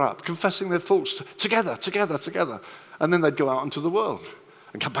another up, confessing their faults together. And then they'd go out into the world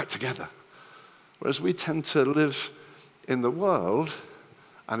and come back together. Whereas we tend to live in the world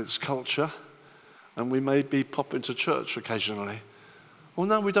and its culture, and we maybe pop into church occasionally. Well,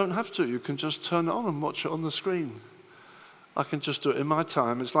 no, we don't have to. You can just turn it on and watch it on the screen. I can just do it in my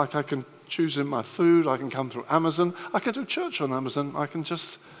time. It's like I can choose in my food. I can come through Amazon. I can do church on Amazon. I can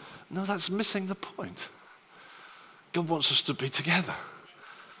just... No, that's missing the point. God wants us to be together.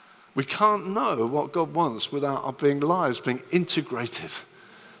 We can't know what God wants without our lives being integrated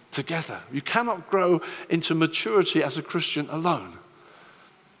together. You cannot grow into maturity as a Christian alone.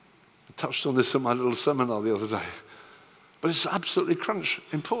 I touched on this in my little seminar the other day. But it's absolutely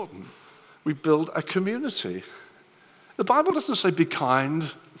important. We build a community. The Bible doesn't say be kind.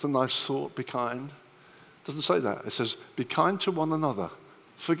 It's a nice thought, be kind. It doesn't say that. It says be kind to one another,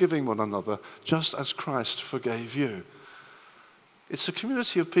 forgiving one another, just as Christ forgave you. It's a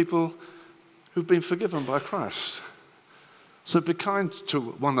community of people who've been forgiven by Christ. So be kind to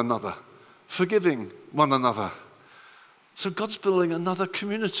one another, forgiving one another. So God's building another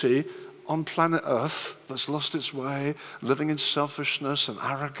community on planet Earth that's lost its way, living in selfishness and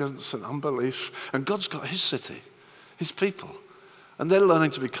arrogance and unbelief. And God's got his city, his people. And they're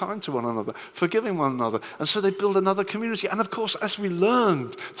learning to be kind to one another, forgiving one another. And so they build another community. And of course, as we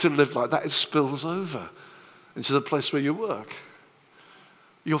learn to live like that, it spills over into the place where you work.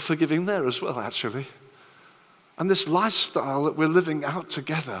 You're forgiving there as well, actually. And this lifestyle that we're living out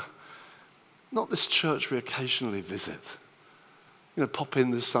together, not this church we occasionally visit. You know, pop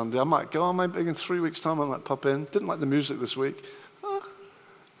in this Sunday. I might go, maybe in 3 weeks' time I might pop in. Didn't like the music this week.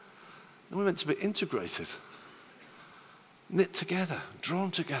 And we're meant to be integrated, knit together,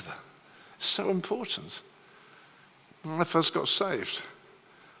 drawn together. It's so important. When I first got saved,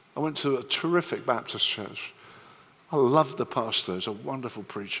 I went to a terrific Baptist church. I loved the pastor. He's a wonderful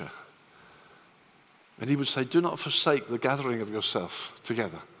preacher. And he would say, do not forsake the gathering of yourself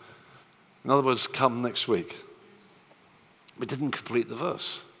together. In other words, come next week. We didn't complete the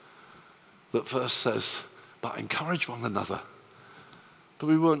verse. That verse says, but encourage one another. But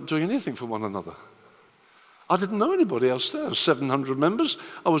we weren't doing anything for one another. I didn't know anybody else there. There were 700 members.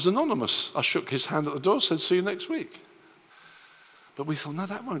 I was anonymous. I shook his hand at the door, said, see you next week. But we thought, no,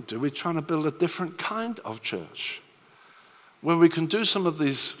 that won't do. We're trying to build a different kind of church where we can do some of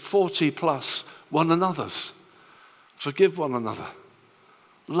these 40 plus one another's, forgive one another,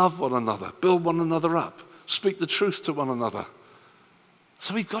 love one another, build one another up, speak the truth to one another.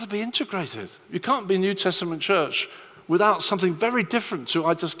 So we've got to be integrated. You can't be New Testament church without something very different to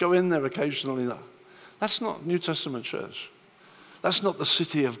I just go in there occasionally. No. That's not New Testament church. That's not the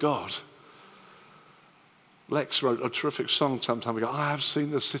city of God. Lex wrote a terrific song some time ago. I have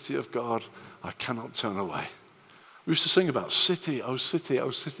seen the city of God. I cannot turn away. We used to sing about city, oh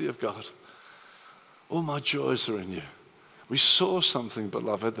city of God. All my joys are in you. We saw something,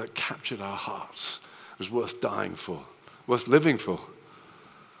 beloved, that captured our hearts. It was worth dying for, worth living for.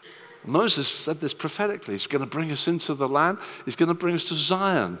 Moses said this prophetically. He's going to bring us into the land. He's going to bring us to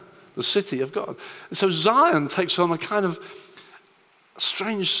Zion, the city of God. And so Zion takes on a kind of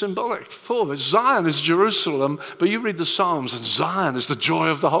strange symbolic form. Zion is Jerusalem, but you read the Psalms and Zion is the joy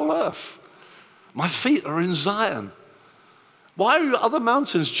of the whole earth. My feet are in Zion. Why are other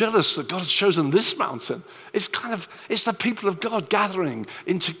mountains jealous that God has chosen this mountain? It's the people of God gathering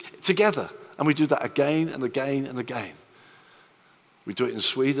together. And we do that again and again and again. We do it in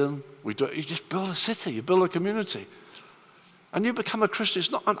Sweden. You just build a city, you build a community. And you become a Christian.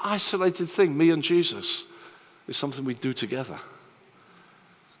 It's not an isolated thing, me and Jesus. It's something we do together.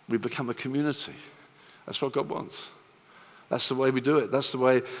 We become a community. That's what God wants. That's the way we do it. That's the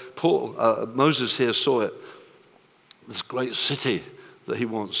way Moses here saw it. This great city that he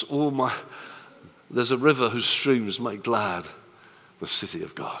wants. There's a river whose streams make glad the city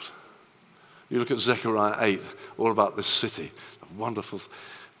of God. You look at Zechariah 8, all about this city, a wonderful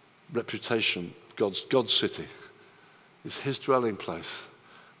reputation of God's city. It's his dwelling place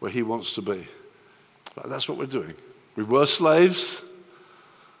where he wants to be. But that's what we're doing. We were slaves.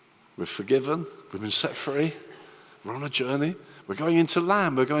 We're forgiven. We've been set free. We're on a journey. We're going into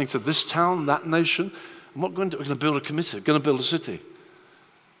land. We're going to this town, that nation. And what we're going to do, we're going to build a community. We're going to build a city.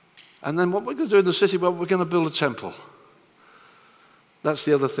 And then what we're going to do in the city, well, we're going to build a temple. That's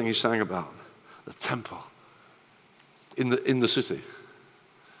the other thing he's saying about the temple in the city.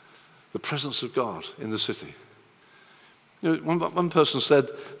 The presence of God in the city. You know, one person said,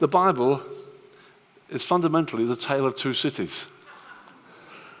 the Bible is fundamentally the tale of two cities.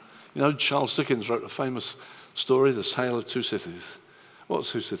 You know, Charles Dickens wrote a famous story, The Tale of Two Cities.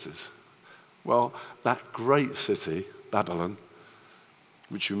 What's two cities? Well, that great city, Babylon,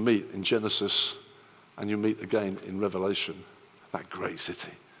 which you meet in Genesis and you meet again in Revelation, that great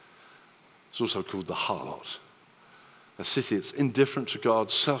city. It's also called the harlot. A city that's indifferent to God,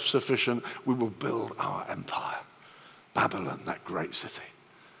 self-sufficient. We will build our empire. Babylon, that great city.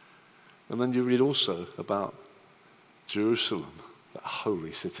 And then you read also about Jerusalem, that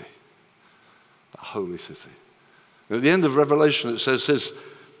holy city. That holy city. And at the end of Revelation, it says this,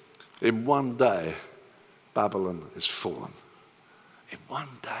 in one day, Babylon is fallen. In one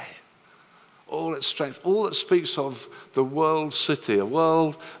day. All its strength, all that speaks of the world city, a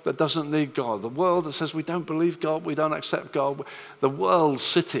world that doesn't need God, the world that says we don't believe God, we don't accept God, the world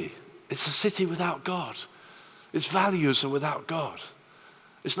city, it's a city without God. Its values are without God.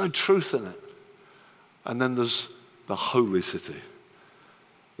 There's no truth in it. And then there's the holy city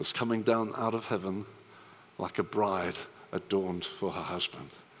that's coming down out of heaven like a bride adorned for her husband.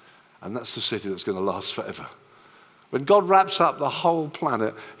 And that's the city that's going to last forever. When God wraps up the whole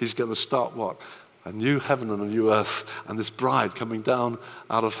planet, he's going to start what? A new heaven and a new earth, and this bride coming down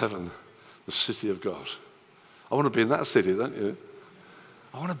out of heaven, the city of God. I want to be in that city, don't you?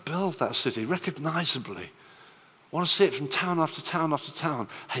 I want to build that city recognizably. I want to see it from town after town after town.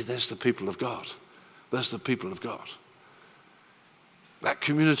 Hey, there's the people of God. There's the people of God. That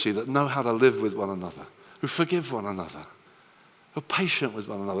community that know how to live with one another, who forgive one another, who are patient with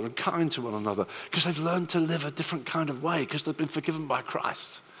one another and kind to one another because they've learned to live a different kind of way because they've been forgiven by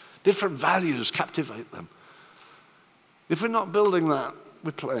Christ. Different values captivate them. If we're not building that,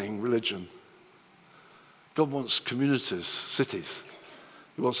 we're playing religion. God wants communities, cities.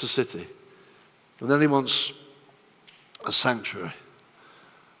 He wants a city. And then he wants a sanctuary.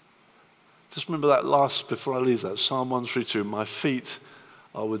 Just remember that last, before I leave that, Psalm 132, my feet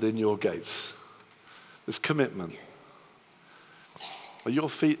are within your gates. This commitment. Are your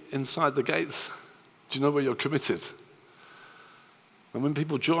feet inside the gates? Do you know where you're committed? And when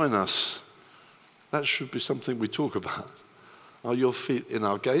people join us, that should be something we talk about. Are your feet in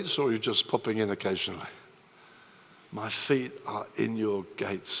our gates or are you just popping in occasionally? My feet are in your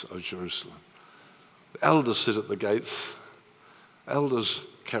gates, O Jerusalem. The elders sit at the gates. Elders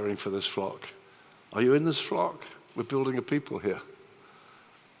caring for this flock. Are you in this flock? We're building a people here.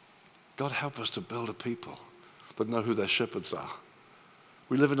 God help us to build a people that know who their shepherds are.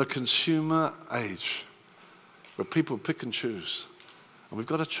 We live in a consumer age where people pick and choose. And we've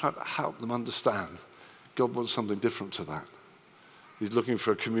got to try to help them understand God wants something different to that. He's looking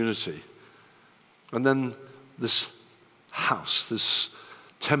for a community And then this house, this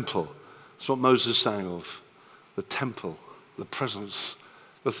temple, that's what Moses sang of. The temple, the presence,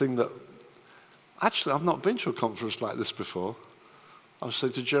 the thing that... Actually, I've not been to a conference like this before. I was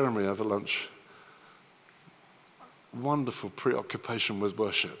saying to Jeremy over lunch, wonderful preoccupation with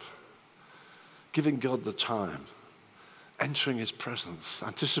worship. Giving God the time, entering his presence,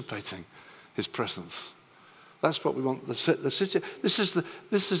 anticipating his presence. That's what we want. The city. This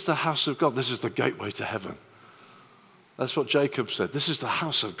is the house of God. This is the gateway to heaven. That's what Jacob said. This is the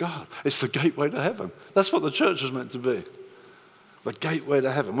house of God. It's the gateway to heaven. That's what the church is meant to be. The gateway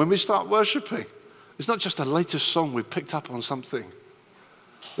to heaven. When we start worshiping, it's not just the latest song we picked up on something.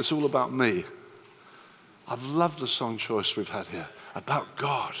 It's all about me. I've loved the song choice we've had here. About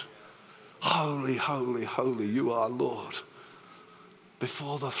God. Holy, holy, holy, you are Lord.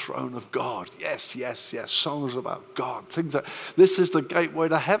 Before the throne of God. Yes, yes, yes. Songs about God. Things that this is the gateway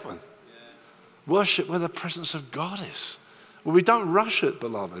to heaven. Worship where the presence of God is. Well, we don't rush it,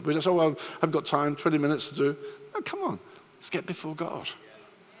 beloved. We just, well, I've got time, 20 minutes to do. No, come on. Let's get before God.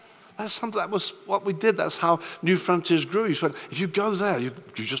 That was what we did. That's how New Frontiers grew. You said, if you go there, you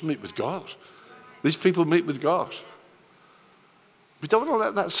just meet with God. These people meet with God. We don't want to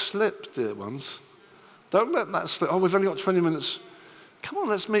let that slip, dear ones. Don't let that slip. Oh, we've only got 20 minutes. Come on,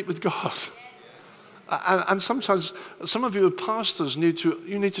 let's meet with God. And sometimes, some of you as pastors need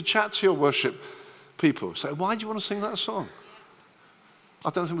to chat to your worship people. Say, why do you want to sing that song?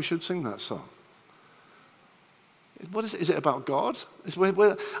 I don't think we should sing that song. What is it? Is it about God?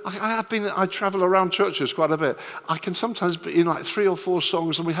 I travel around churches quite a bit. I can sometimes be in like 3 or 4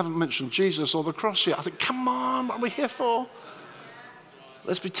 songs and we haven't mentioned Jesus or the cross yet. I think, come on, what are we here for?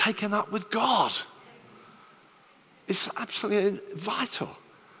 Let's be taken up with God. It's absolutely vital.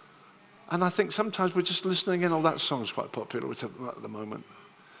 And I think sometimes we're just listening in. Oh, that song's quite popular at the moment.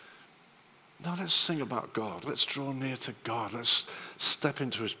 No, let's sing about God. Let's draw near to God. Let's step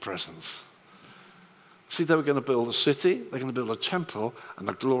into his presence. See, they were going to build a city, they're going to build a temple, and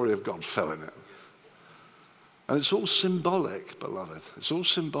the glory of God fell in it. And it's all symbolic, beloved. It's all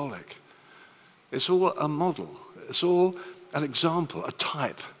symbolic. It's all a model. It's all an example, a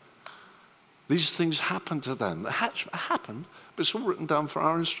type. These things happen to them. They happen, but it's all written down for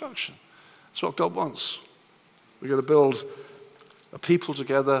our instruction. That's what God wants. We're going to build a people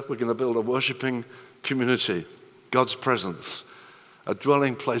together. We're going to build a worshiping community, God's presence, a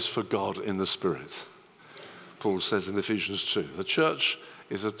dwelling place for God in the Spirit. Paul says in Ephesians 2, the church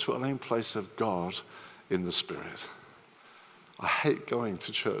is a dwelling place of God in the Spirit. I hate going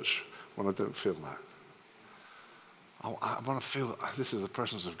to church when I don't feel that. I want to feel that this is the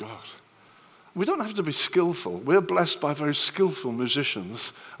presence of God. We don't have to be skillful. We're blessed by very skillful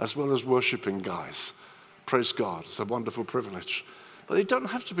musicians as well as worshiping guys. Praise God. It's a wonderful privilege. But you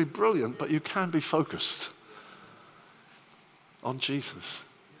don't have to be brilliant, but you can be focused on Jesus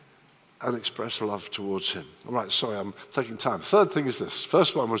and express love towards him. All right, sorry, I'm taking time. Third thing is this.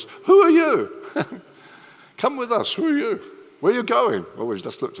 First one was, who are you? Come with us. Who are you? Where are you going? Well, we've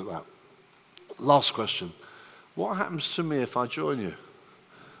just looked at that. Last question. What happens to me if I join you?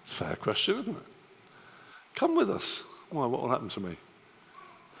 Fair question, isn't it? Come with us. Why, what will happen to me?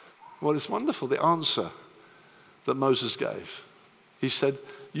 Well, it's wonderful, the answer that Moses gave. He said,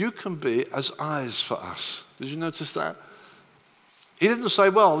 you can be as eyes for us. Did you notice that? He didn't say,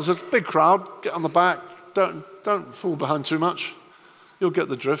 well, there's a big crowd, get on the back, don't fall behind too much. You'll get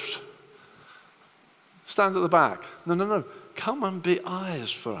the drift. Stand at the back. No. Come and be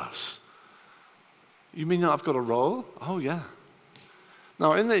eyes for us. You mean that I've got a role? Oh, yeah.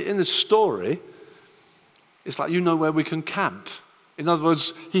 Now, in this story, it's like you know where we can camp. In other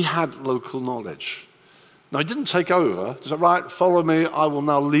words, he had local knowledge. Now, he didn't take over. He said, right, follow me, I will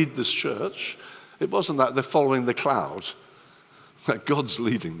now lead this church. It wasn't that they're following the cloud, that God's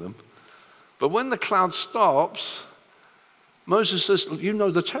leading them. But when the cloud stops, Moses says, you know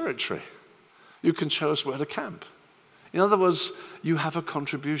the territory. You can show us where to camp. In other words, you have a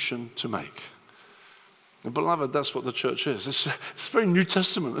contribution to make. And beloved, that's what the church is. It's very New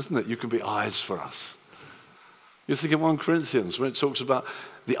Testament, isn't it? You can be eyes for us. You think of 1 Corinthians when it talks about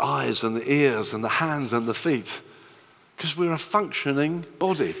the eyes and the ears and the hands and the feet. Because we're a functioning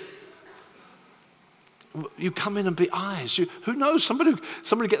body. You come in and be eyes. Who knows? Somebody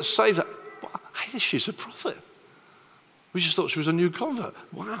gets saved. Hey, she's a prophet. We just thought she was a new convert.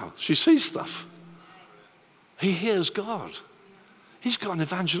 Wow, she sees stuff. He hears God. He's got an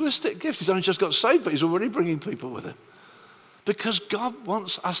evangelistic gift. He's only just got saved, but he's already bringing people with him. Because God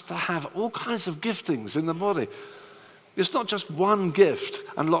wants us to have all kinds of giftings in the body. It's not just one gift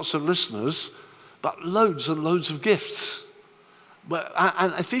and lots of listeners, but loads and loads of gifts.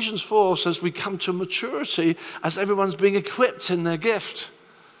 And Ephesians 4 says we come to maturity as everyone's being equipped in their gift.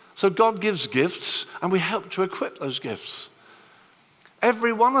 So God gives gifts, and we help to equip those gifts.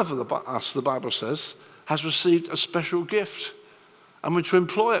 Every one of us, the Bible says, has received a special gift, and we're to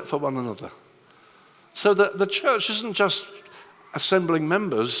employ it for one another. So the church isn't just assembling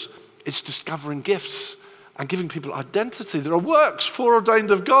members, it's discovering gifts and giving people identity. There are works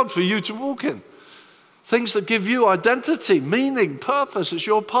foreordained of God for you to walk in. Things that give you identity, meaning, purpose. It's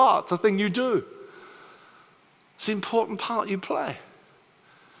your part, the thing you do. It's the important part you play.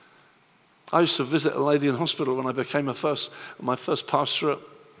 I used to visit a lady in hospital when I became my first pastorate.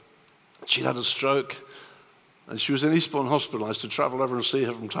 She'd had a stroke, and she was in Eastbourne Hospital. I used to travel over and see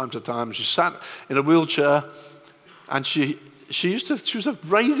her from time to time. She sat in a wheelchair, and she was a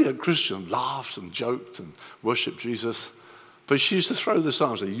radiant Christian, laughed and joked and worshipped Jesus. But she used to throw this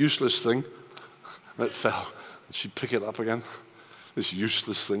arm, a useless thing, and it fell. And she'd pick it up again. This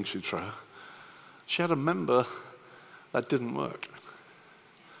useless thing she'd throw. She had a member that didn't work.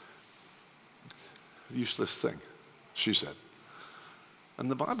 Useless thing, she said. And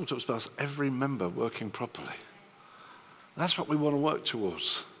the Bible talks about every member working properly. That's what we want to work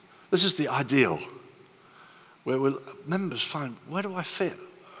towards. This is the ideal, where members find, where do I fit?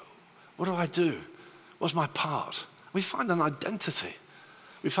 What do I do? What's my part? We find an identity.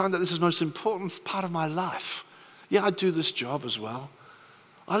 We find that this is the most important part of my life. Yeah, I do this job as well.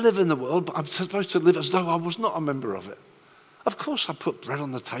 I live in the world, but I'm supposed to live as though I was not a member of it. Of course, I put bread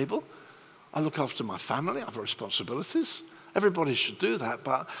on the table. I look after my family. I have responsibilities. Everybody should do that,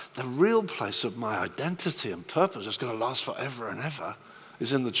 but the real place of my identity and purpose that's going to last forever and ever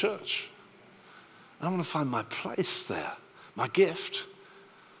is in the church. And I want to find my place there, my gift.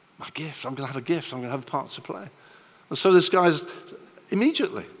 I'm going to have a gift. I'm going to have a part to play. And so this guy's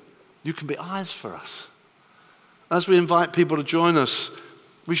immediately, you can be eyes for us. As we invite people to join us,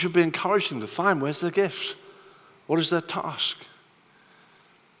 we should be encouraging them to find where's their gift. What is their task?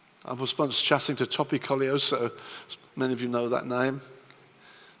 I was once chatting to Toppy Collioso. Many of you know that name.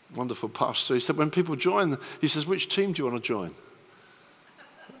 Wonderful pastor. He said, when people join, he says, which team do you want to join?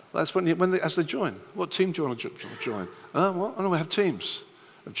 That's as they join. What team do you want to join? What? I know we have teams.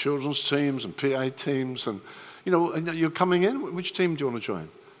 We have children's teams and PA teams. And, you're coming in. Which team do you want to join?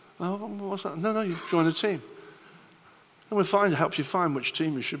 Oh, what's that? No, you join a team. And we'll help you find which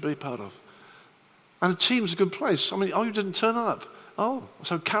team you should be part of. And a team's a good place. You didn't turn up. Oh,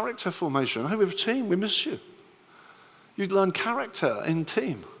 so character formation. Hey, we have a team. We miss you. You'd learn character in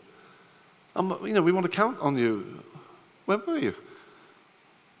team. We want to count on you. Where were you?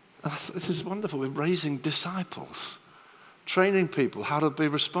 This is wonderful. We're raising disciples, training people how to be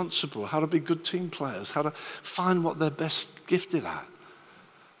responsible, how to be good team players, how to find what they're best gifted at,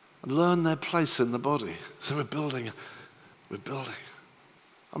 and learn their place in the body. So we're building. I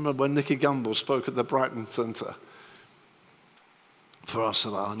remember when Nicky Gumbel spoke at the Brighton Centre for us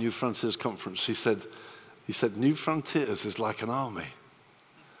at our New Frontiers conference. He said, New Frontiers is like an army.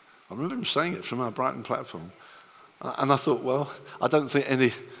 I remember him saying it from our Brighton platform. And I thought, well, I don't think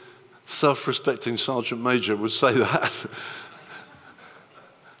any self-respecting sergeant major would say that.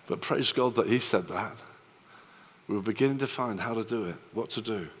 But praise God that he said that. We were beginning to find how to do it, what to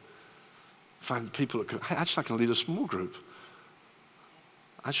do. Find people that could, hey, actually I can lead a small group.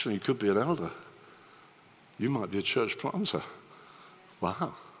 Actually, you could be an elder. You might be a church planter.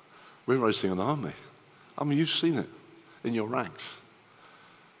 Wow. We're raising an army. You've seen it in your ranks.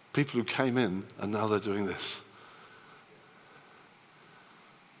 People who came in and now they're doing this.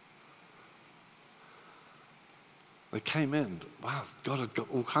 They came in, but wow, God had got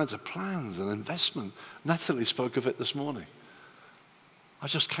all kinds of plans and investment. Natalie spoke of it this morning. I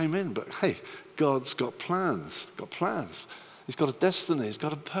just came in, but hey, God's got plans. He's got a destiny. He's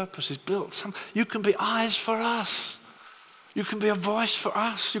got a purpose. He's built some. You can be eyes for us. You can be a voice for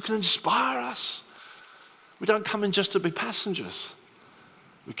us. You can inspire us. We don't come in just to be passengers.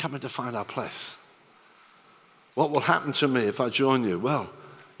 We come in to find our place. What will happen to me if I join you? Well,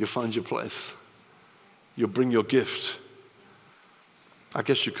 you'll find your place. You'll bring your gift. I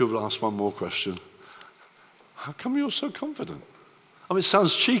guess you could ask one more question. How come you're so confident? It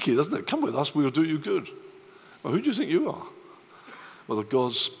sounds cheeky, doesn't it? Come with us, we'll do you good. Well, who do you think you are? Well, the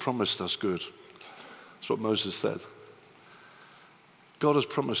God's promised us good. That's what Moses said. God has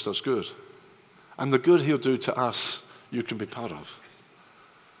promised us good. And the good he'll do to us, you can be part of.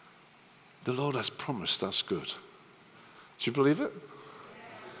 The Lord has promised us good. Do you believe it?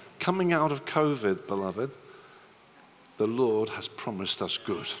 Coming out of COVID, beloved, the Lord has promised us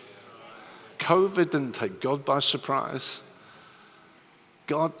good. COVID didn't take God by surprise.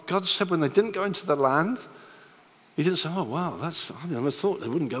 God said when they didn't go into the land, He didn't say, oh, wow, I never thought they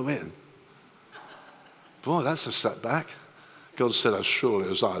wouldn't go in. Boy, that's a setback. God said, as surely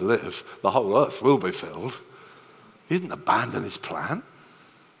as I live, the whole earth will be filled. He didn't abandon his plan.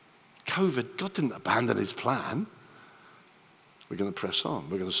 God didn't abandon his plan. We're going to press on.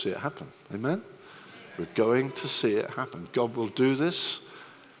 We're going to see it happen. Amen? We're going to see it happen. God will do this.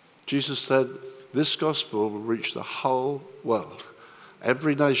 Jesus said, this gospel will reach the whole world,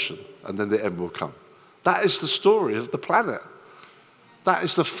 every nation, and then the end will come. That is the story of the planet. That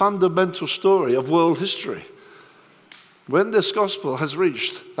is the fundamental story of world history. When this gospel has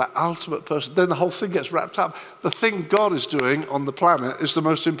reached that ultimate person, then the whole thing gets wrapped up. The thing God is doing on the planet is the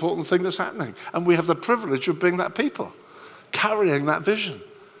most important thing that's happening. And we have the privilege of being that people, carrying that vision,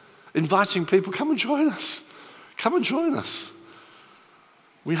 inviting people, come and join us. Come and join us.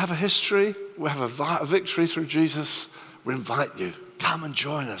 We have a history. We have a victory through Jesus. We invite you. Come and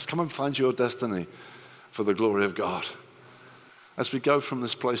join us. Come and find your destiny for the glory of God. As we go from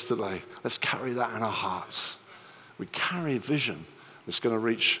this place today, let's carry that in our hearts. We carry a vision that's going to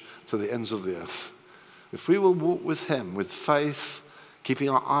reach to the ends of the earth. If we will walk with him, with faith, keeping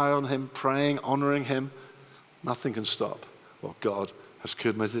our eye on him, praying, honoring him, nothing can stop what God has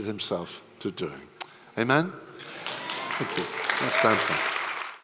committed himself to doing. Amen? Thank you. Let's stand for